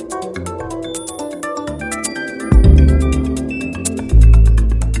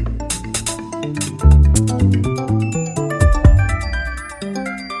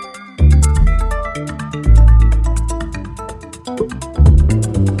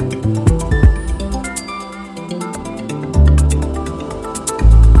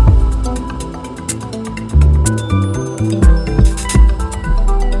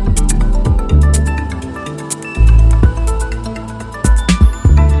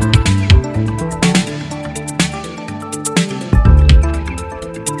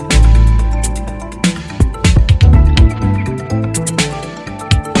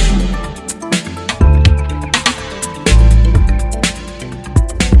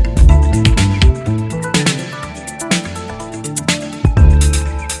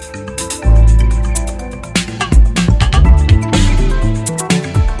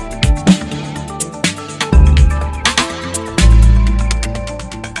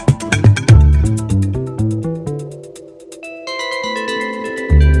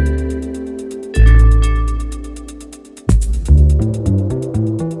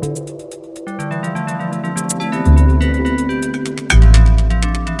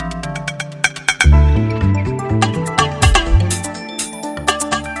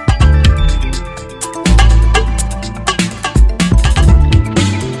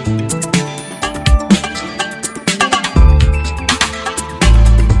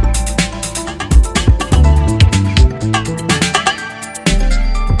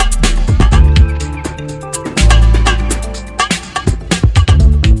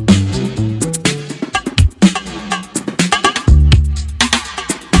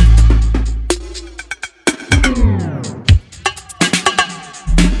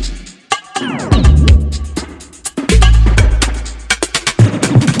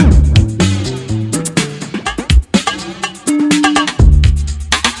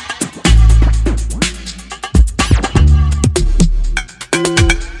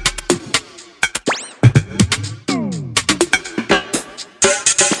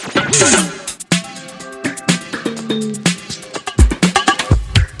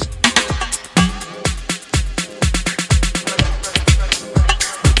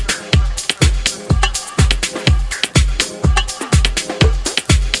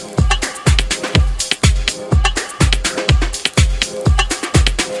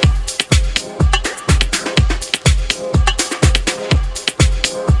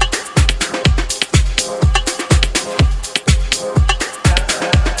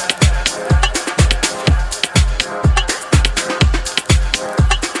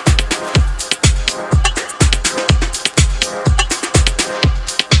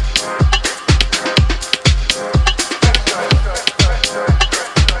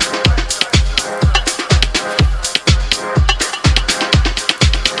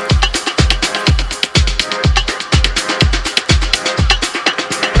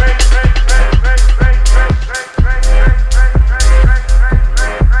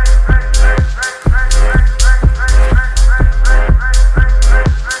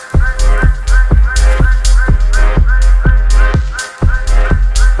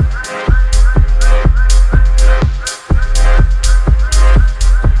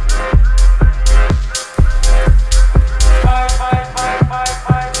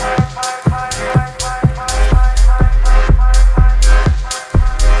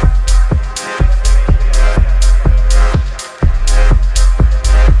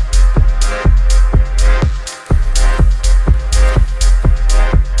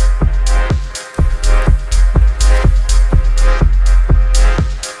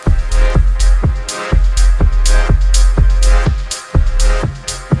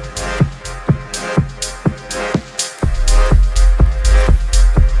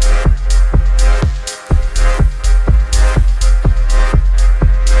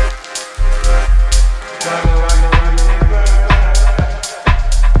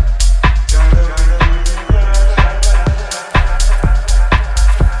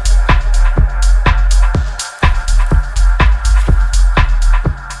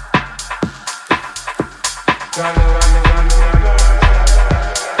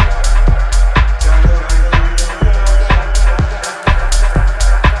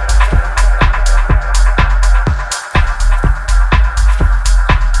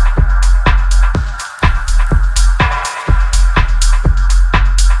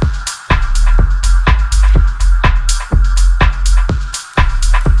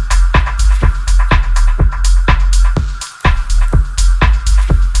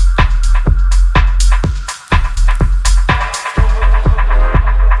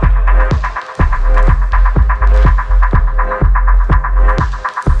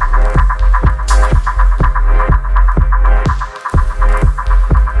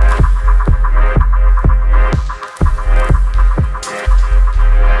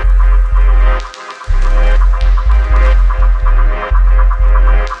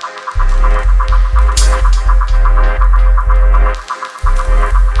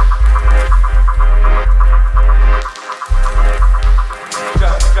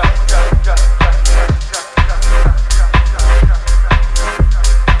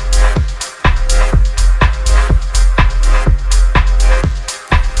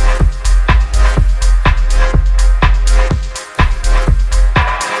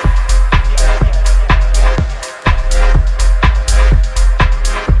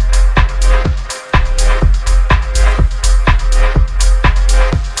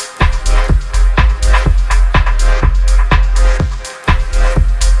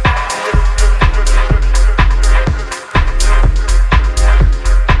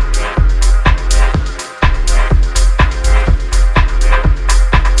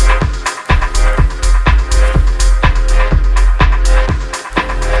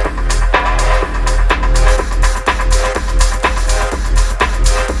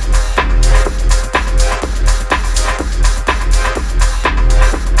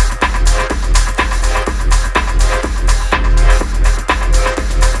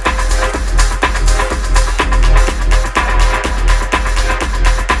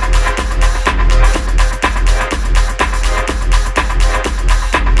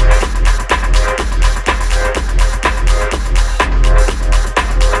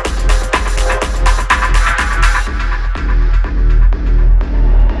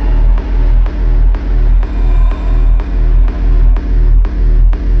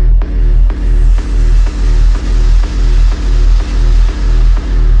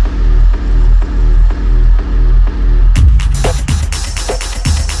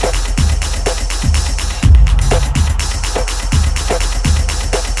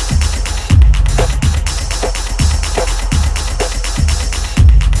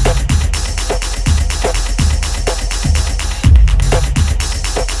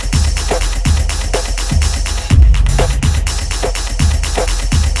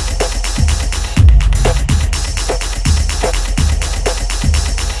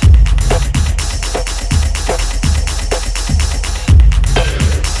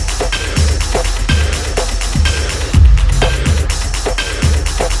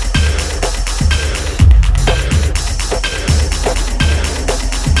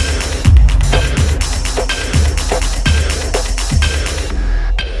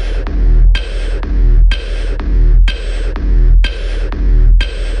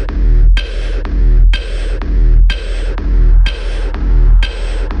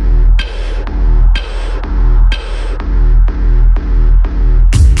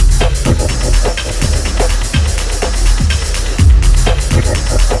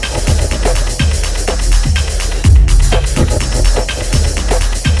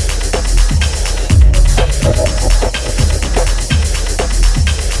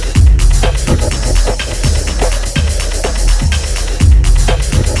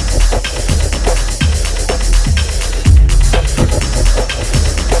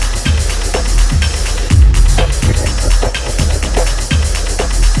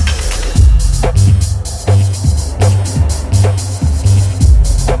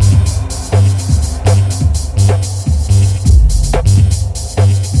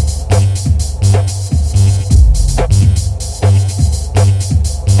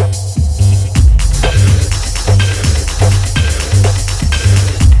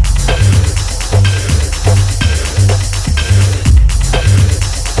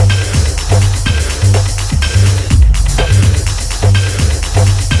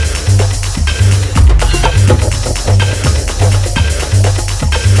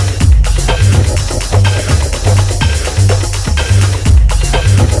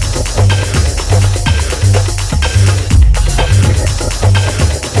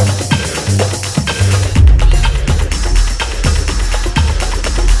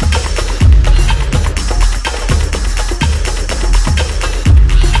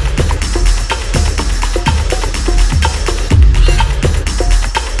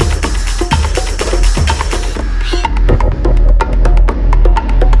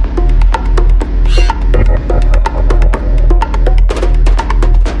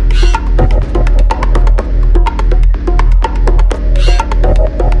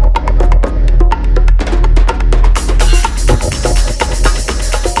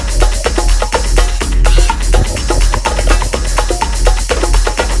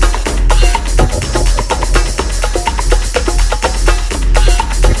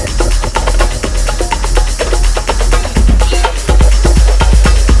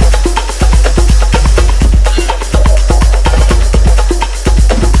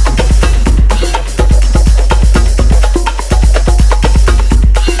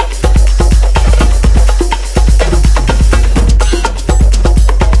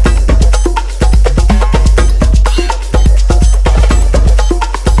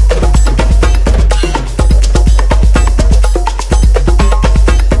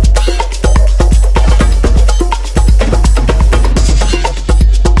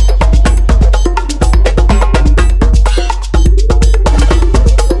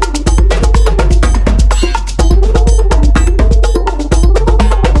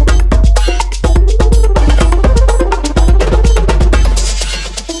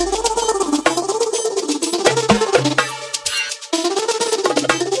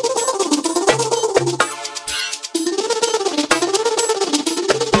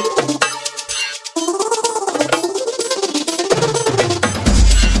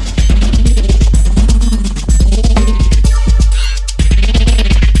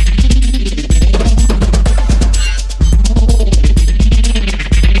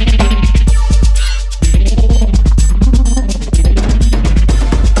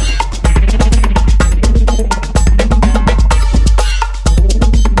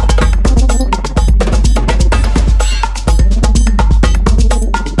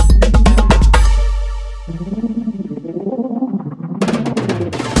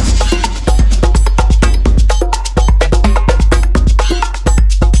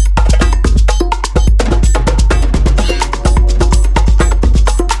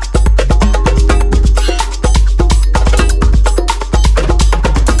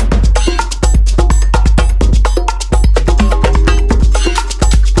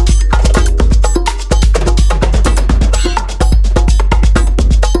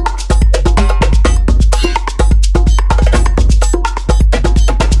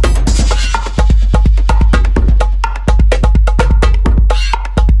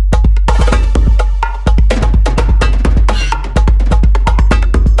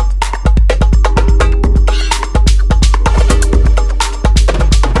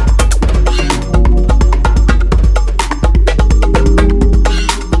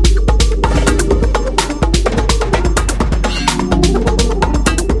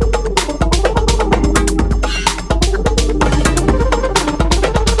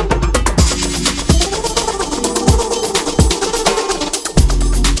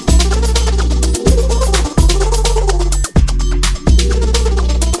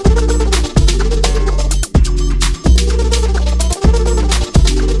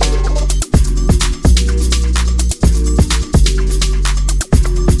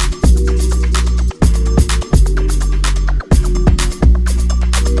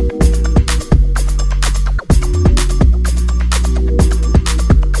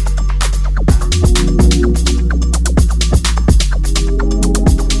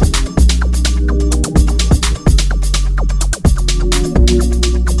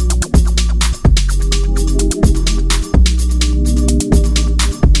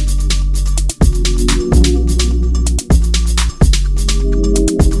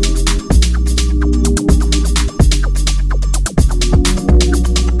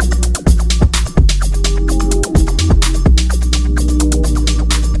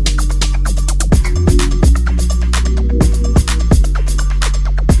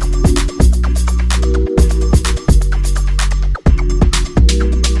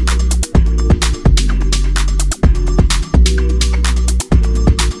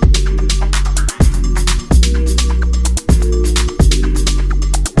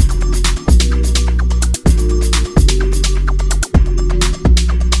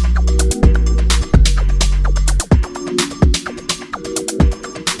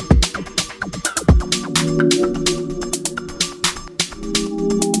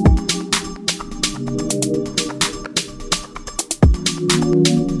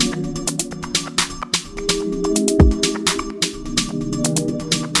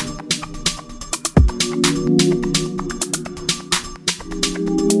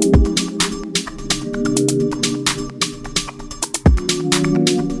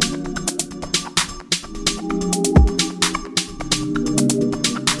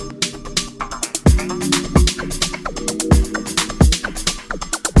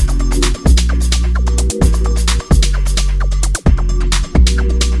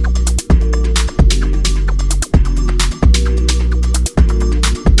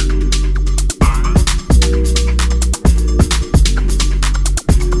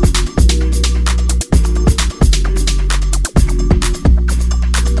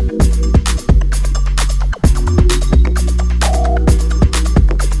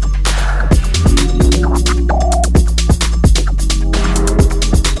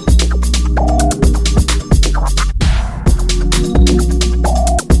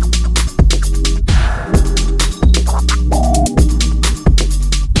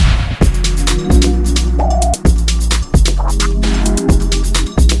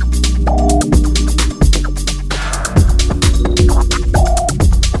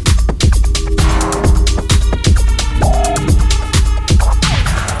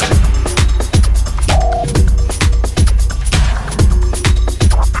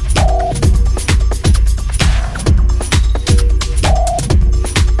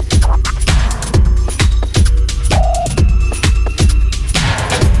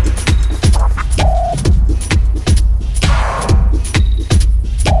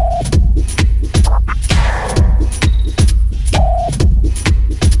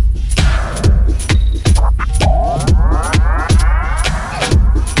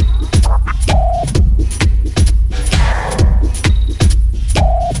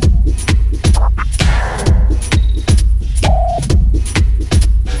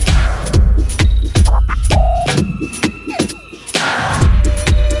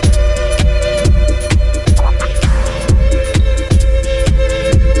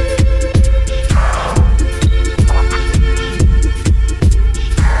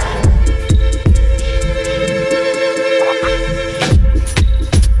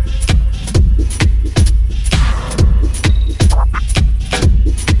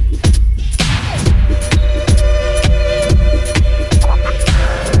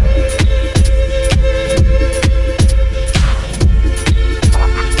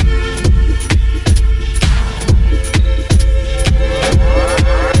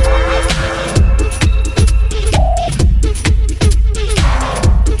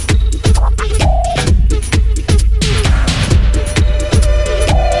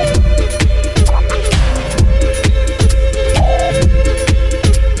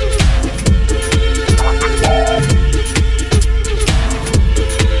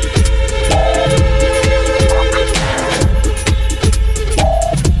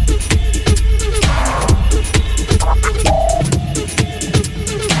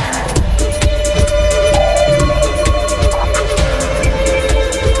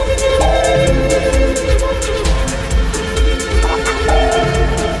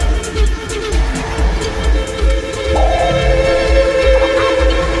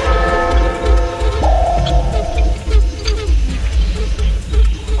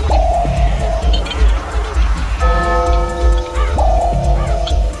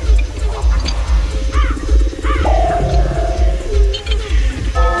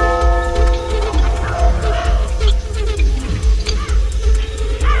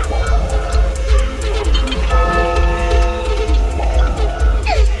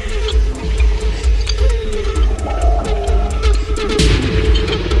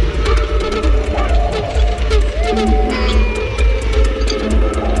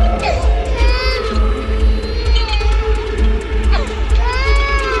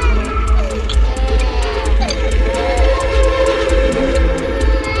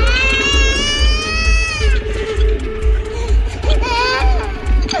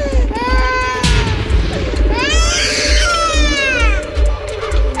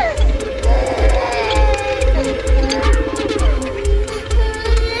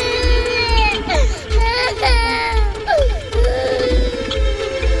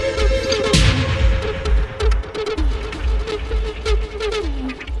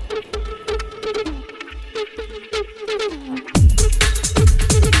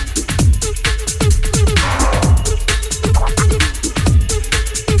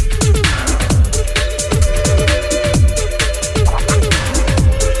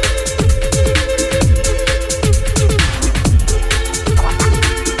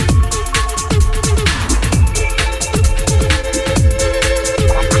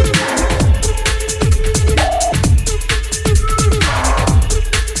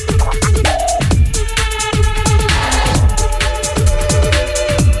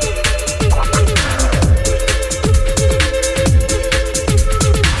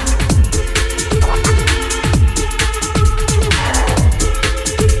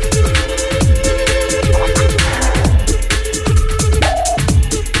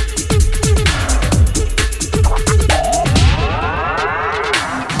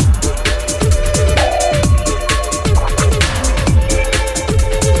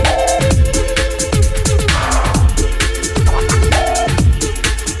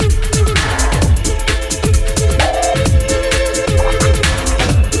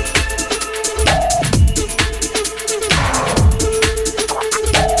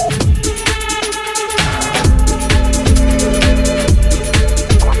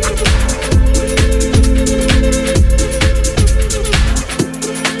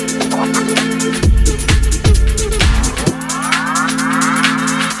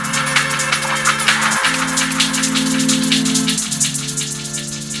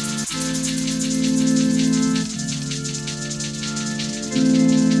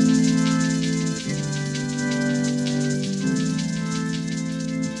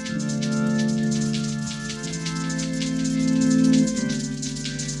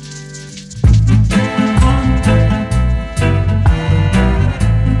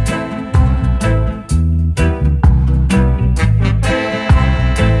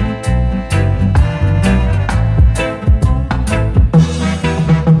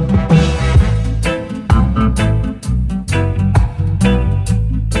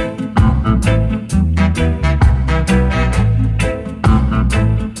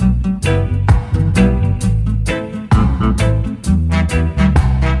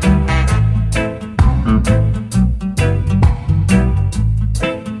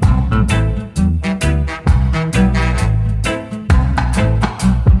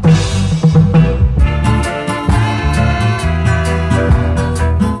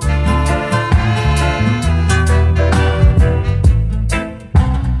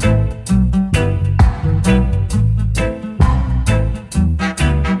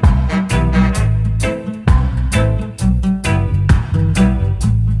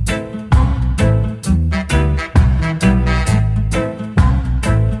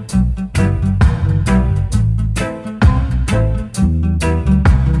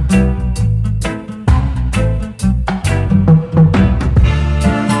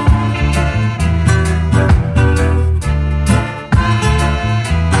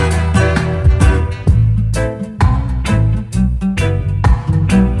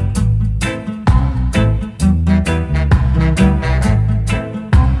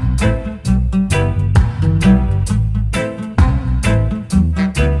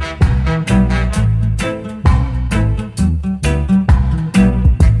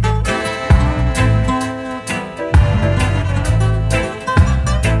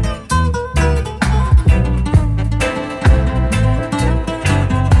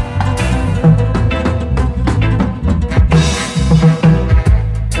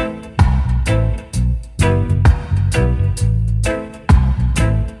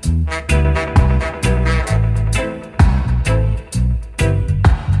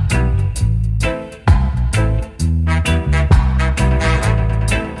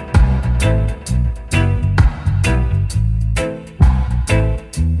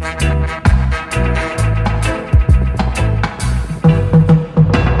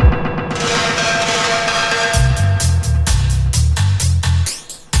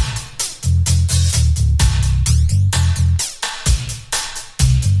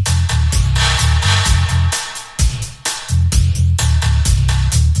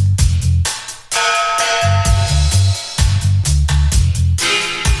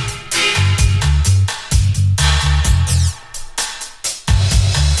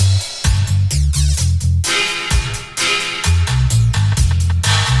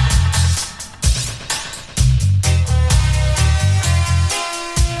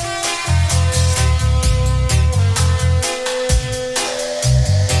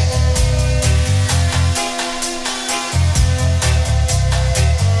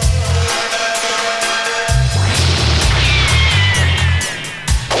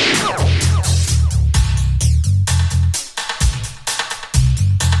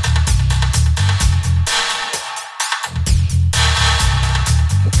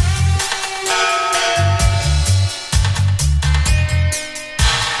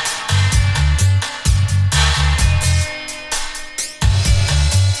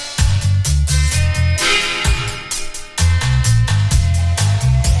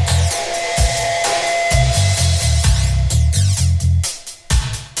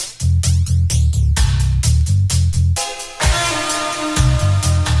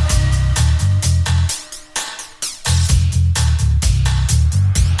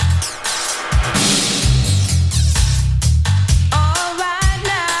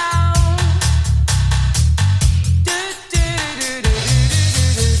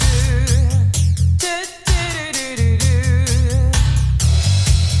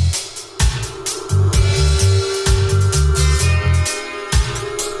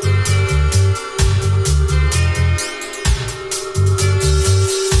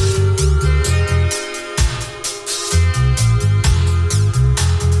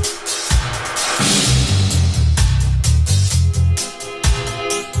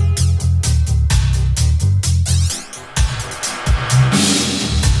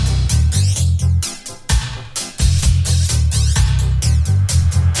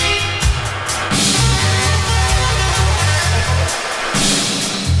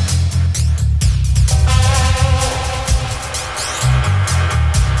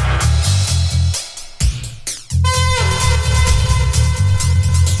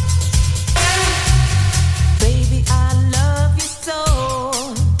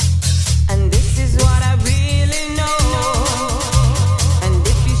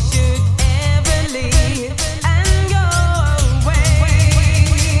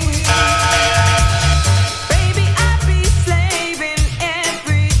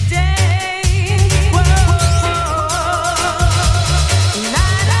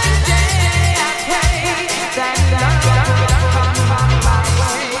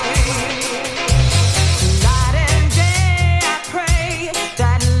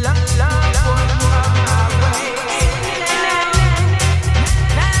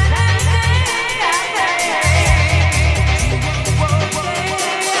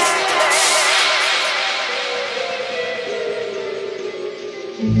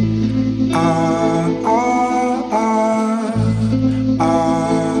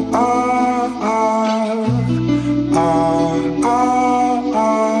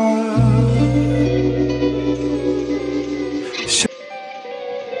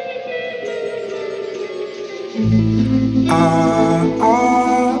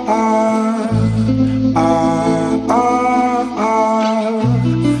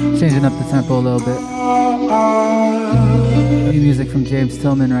 Changing up the tempo a little bit. New music from James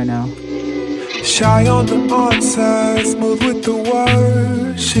Tillman right now. Shy on the onset, smooth with the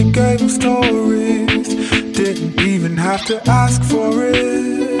words. She gave him stories, didn't even have to ask for it.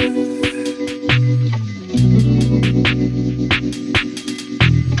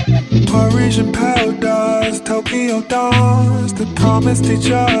 Parisian powders, Tokyo dawns, they promised each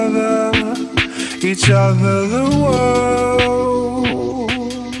other the world.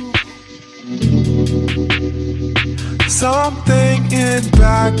 Something in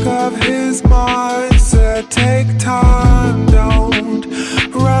back of his mind said, take time, don't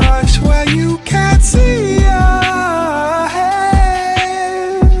rush where you can't see ahead.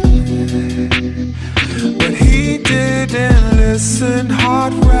 But he didn't listen,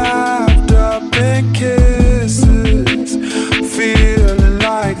 heart wrapped up in kisses, feeling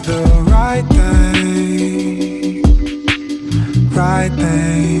like the right thing.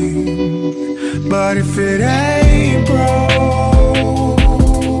 But if it ain't broke,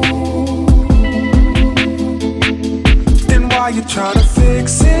 then why you tryna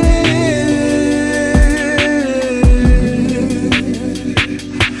fix it?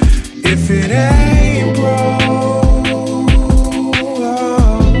 If it ain't broke,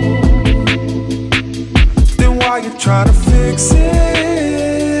 then why you tryna fix it?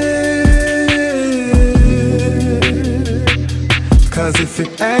 Cause if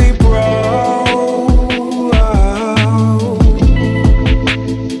it ain't broke,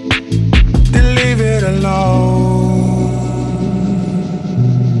 then leave it alone.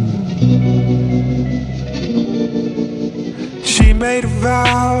 She made a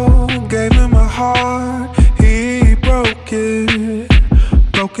vow, gave him a heart. He broke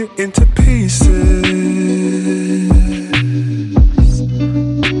it into pieces.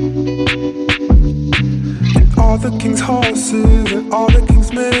 All the king's horses and all the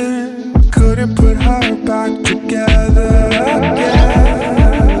king's men couldn't put her back together again.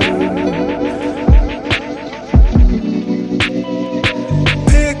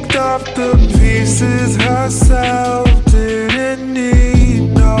 Picked up the pieces herself, didn't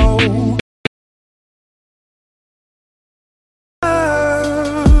need no.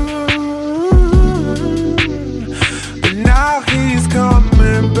 But now he's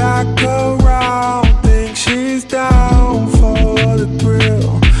coming back around. She's down for the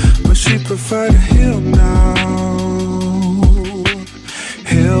thrill, but she prefer to heal now.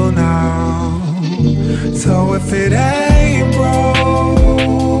 So if it ain't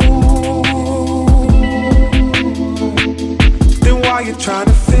broke, then why you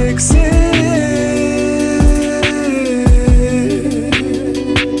tryna fix it?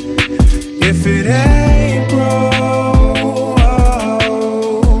 If it ain't broke,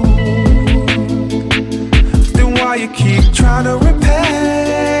 you keep trying to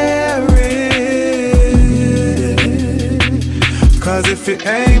repair it. Cause if it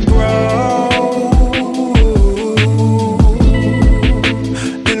ain't broke,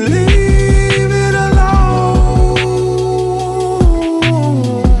 then leave it alone.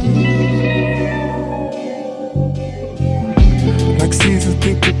 Like seasons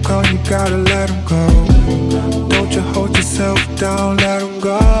people call, you gotta let them go. Don't you hold yourself down, let them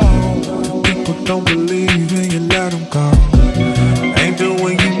go. People don't believe in you, let them go. Ain't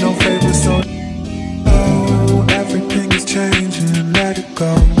doing you no favor, so everything is changing, let it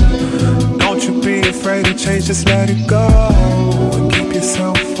go. Don't you be afraid of change, just let it go. And keep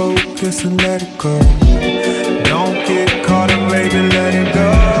yourself focused and let it go. Don't get caught up, baby, let it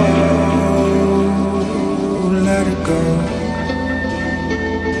go. Let it go.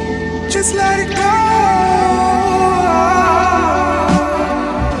 Just let it go.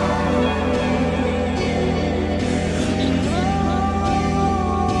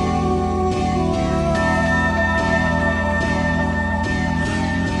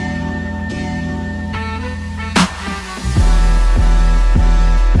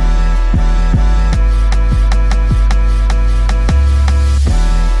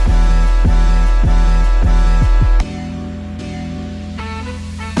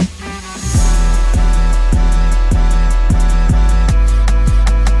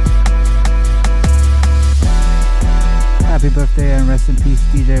 Happy birthday and rest in peace,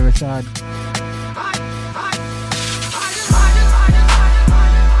 DJ Rashad.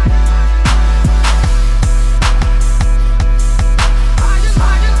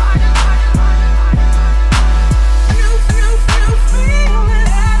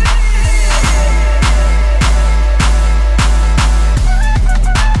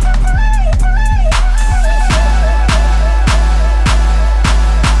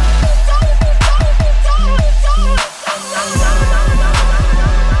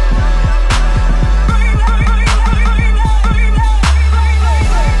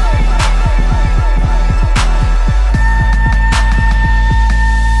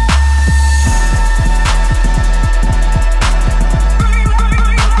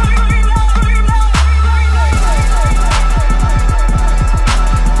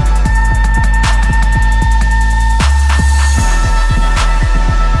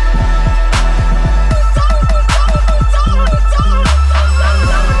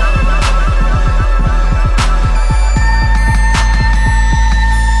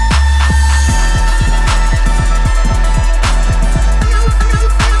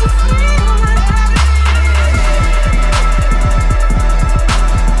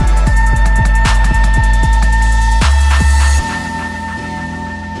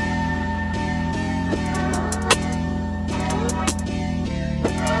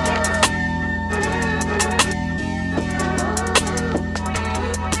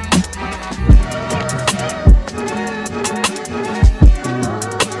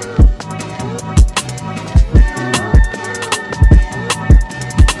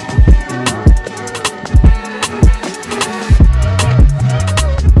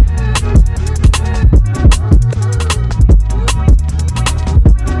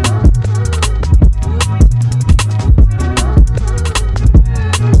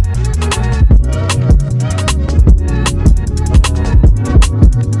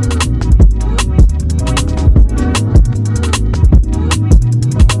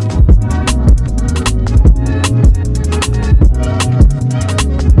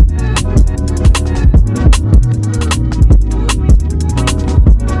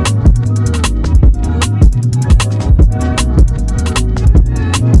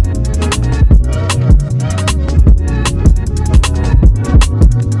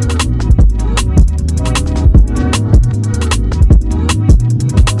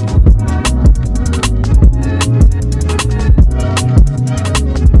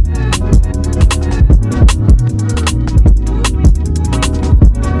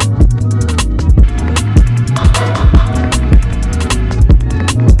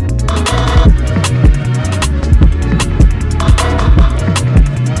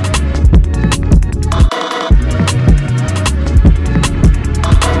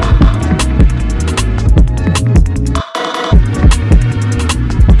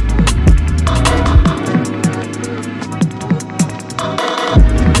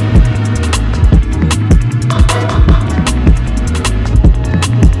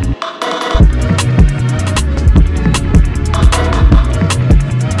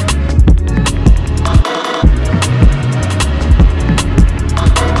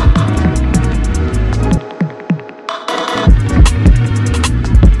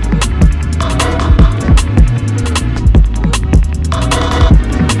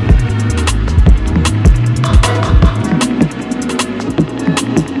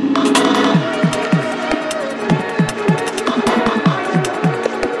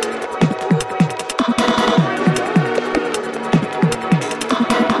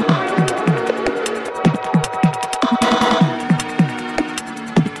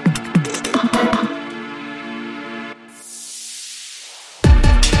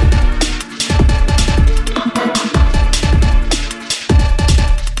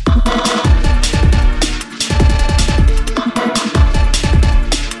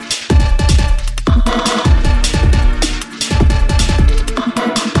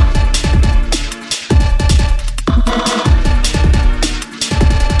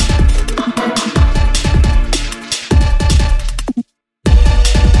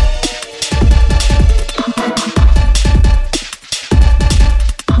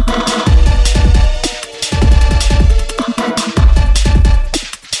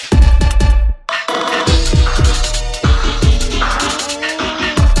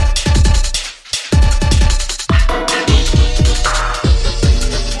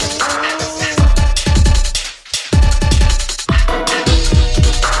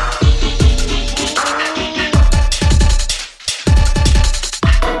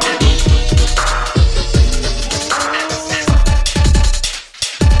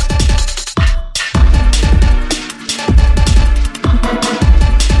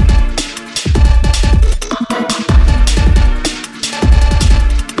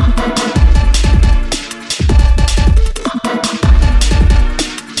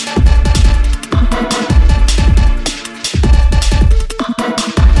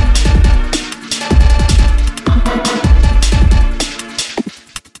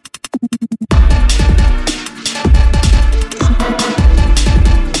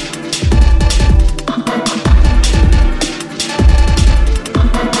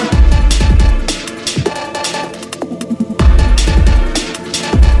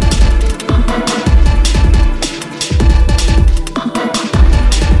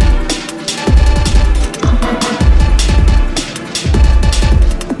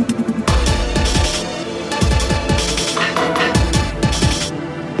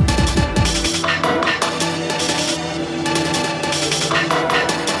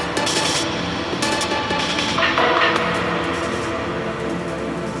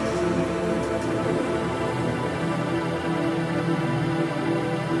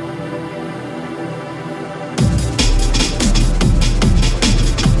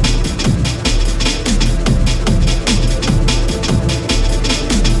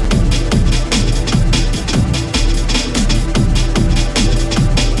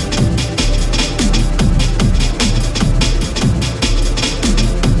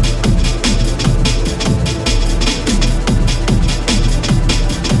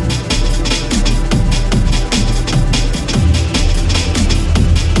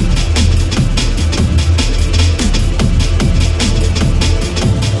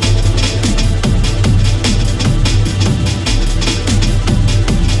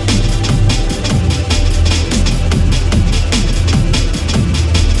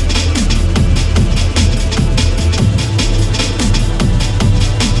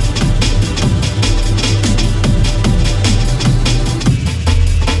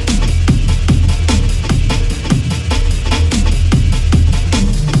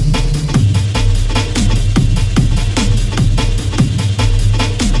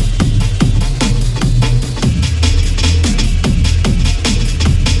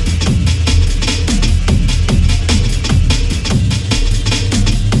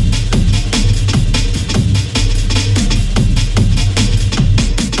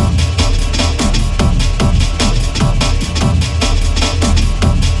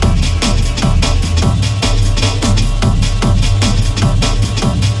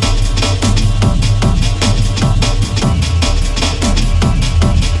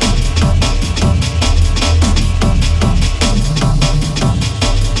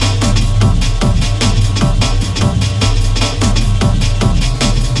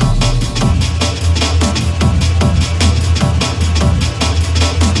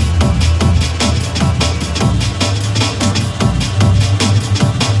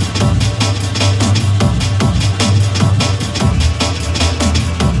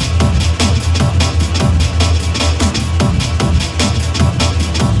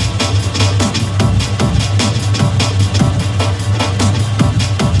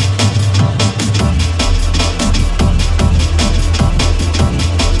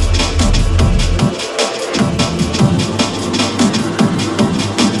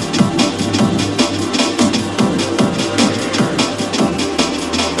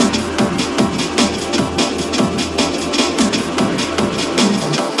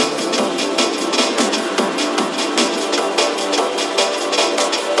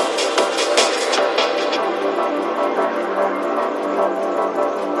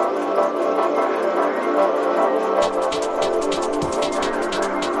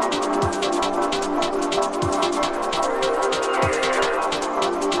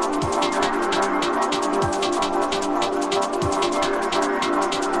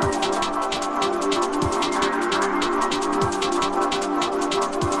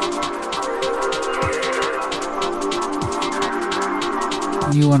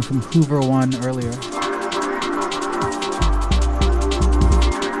 New one from Hoover One earlier.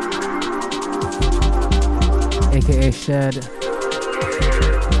 AKA Shed.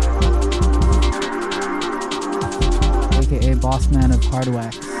 AKA Bossman of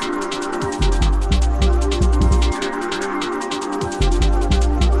Hardwax.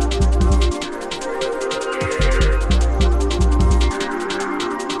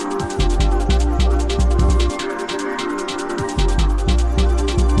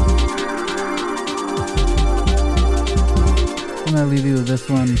 I'm gonna leave you with this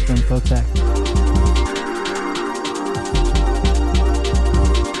one from Photech.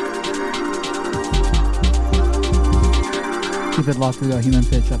 Keep it locked, we got Human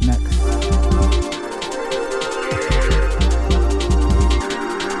Pitch up next.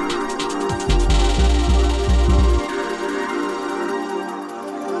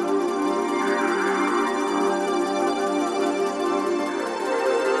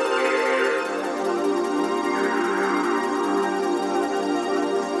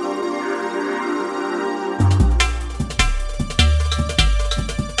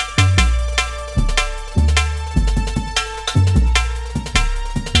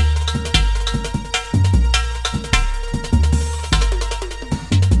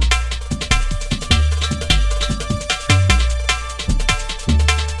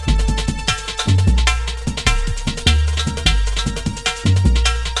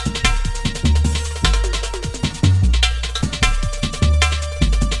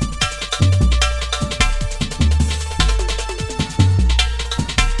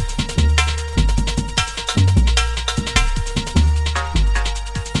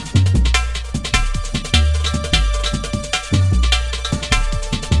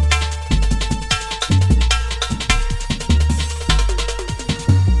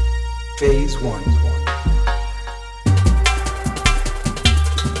 Phase 1.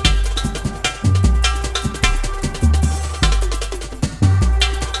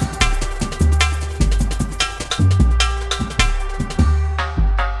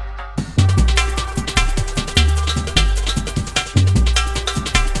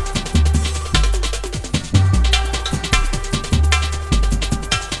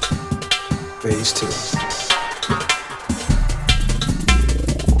 Phase 2.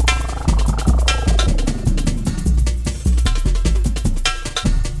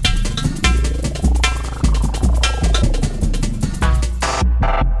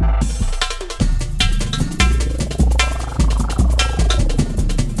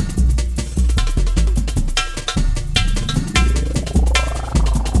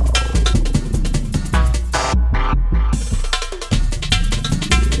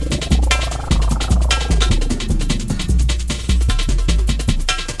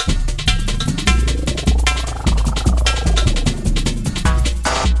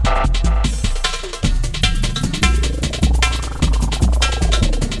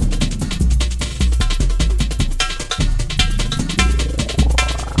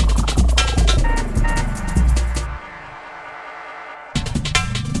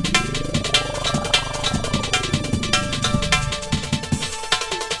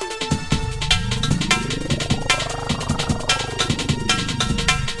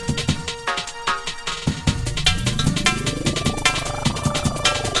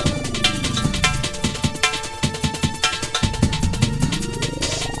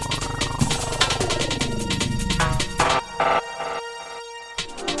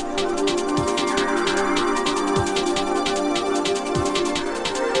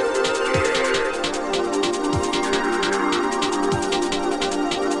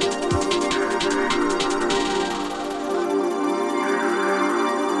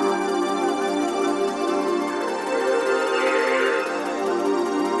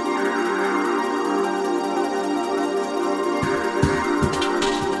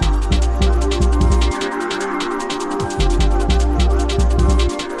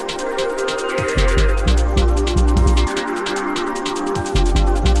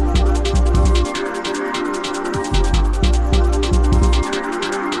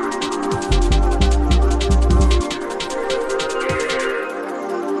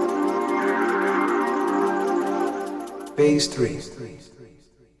 Phase 3.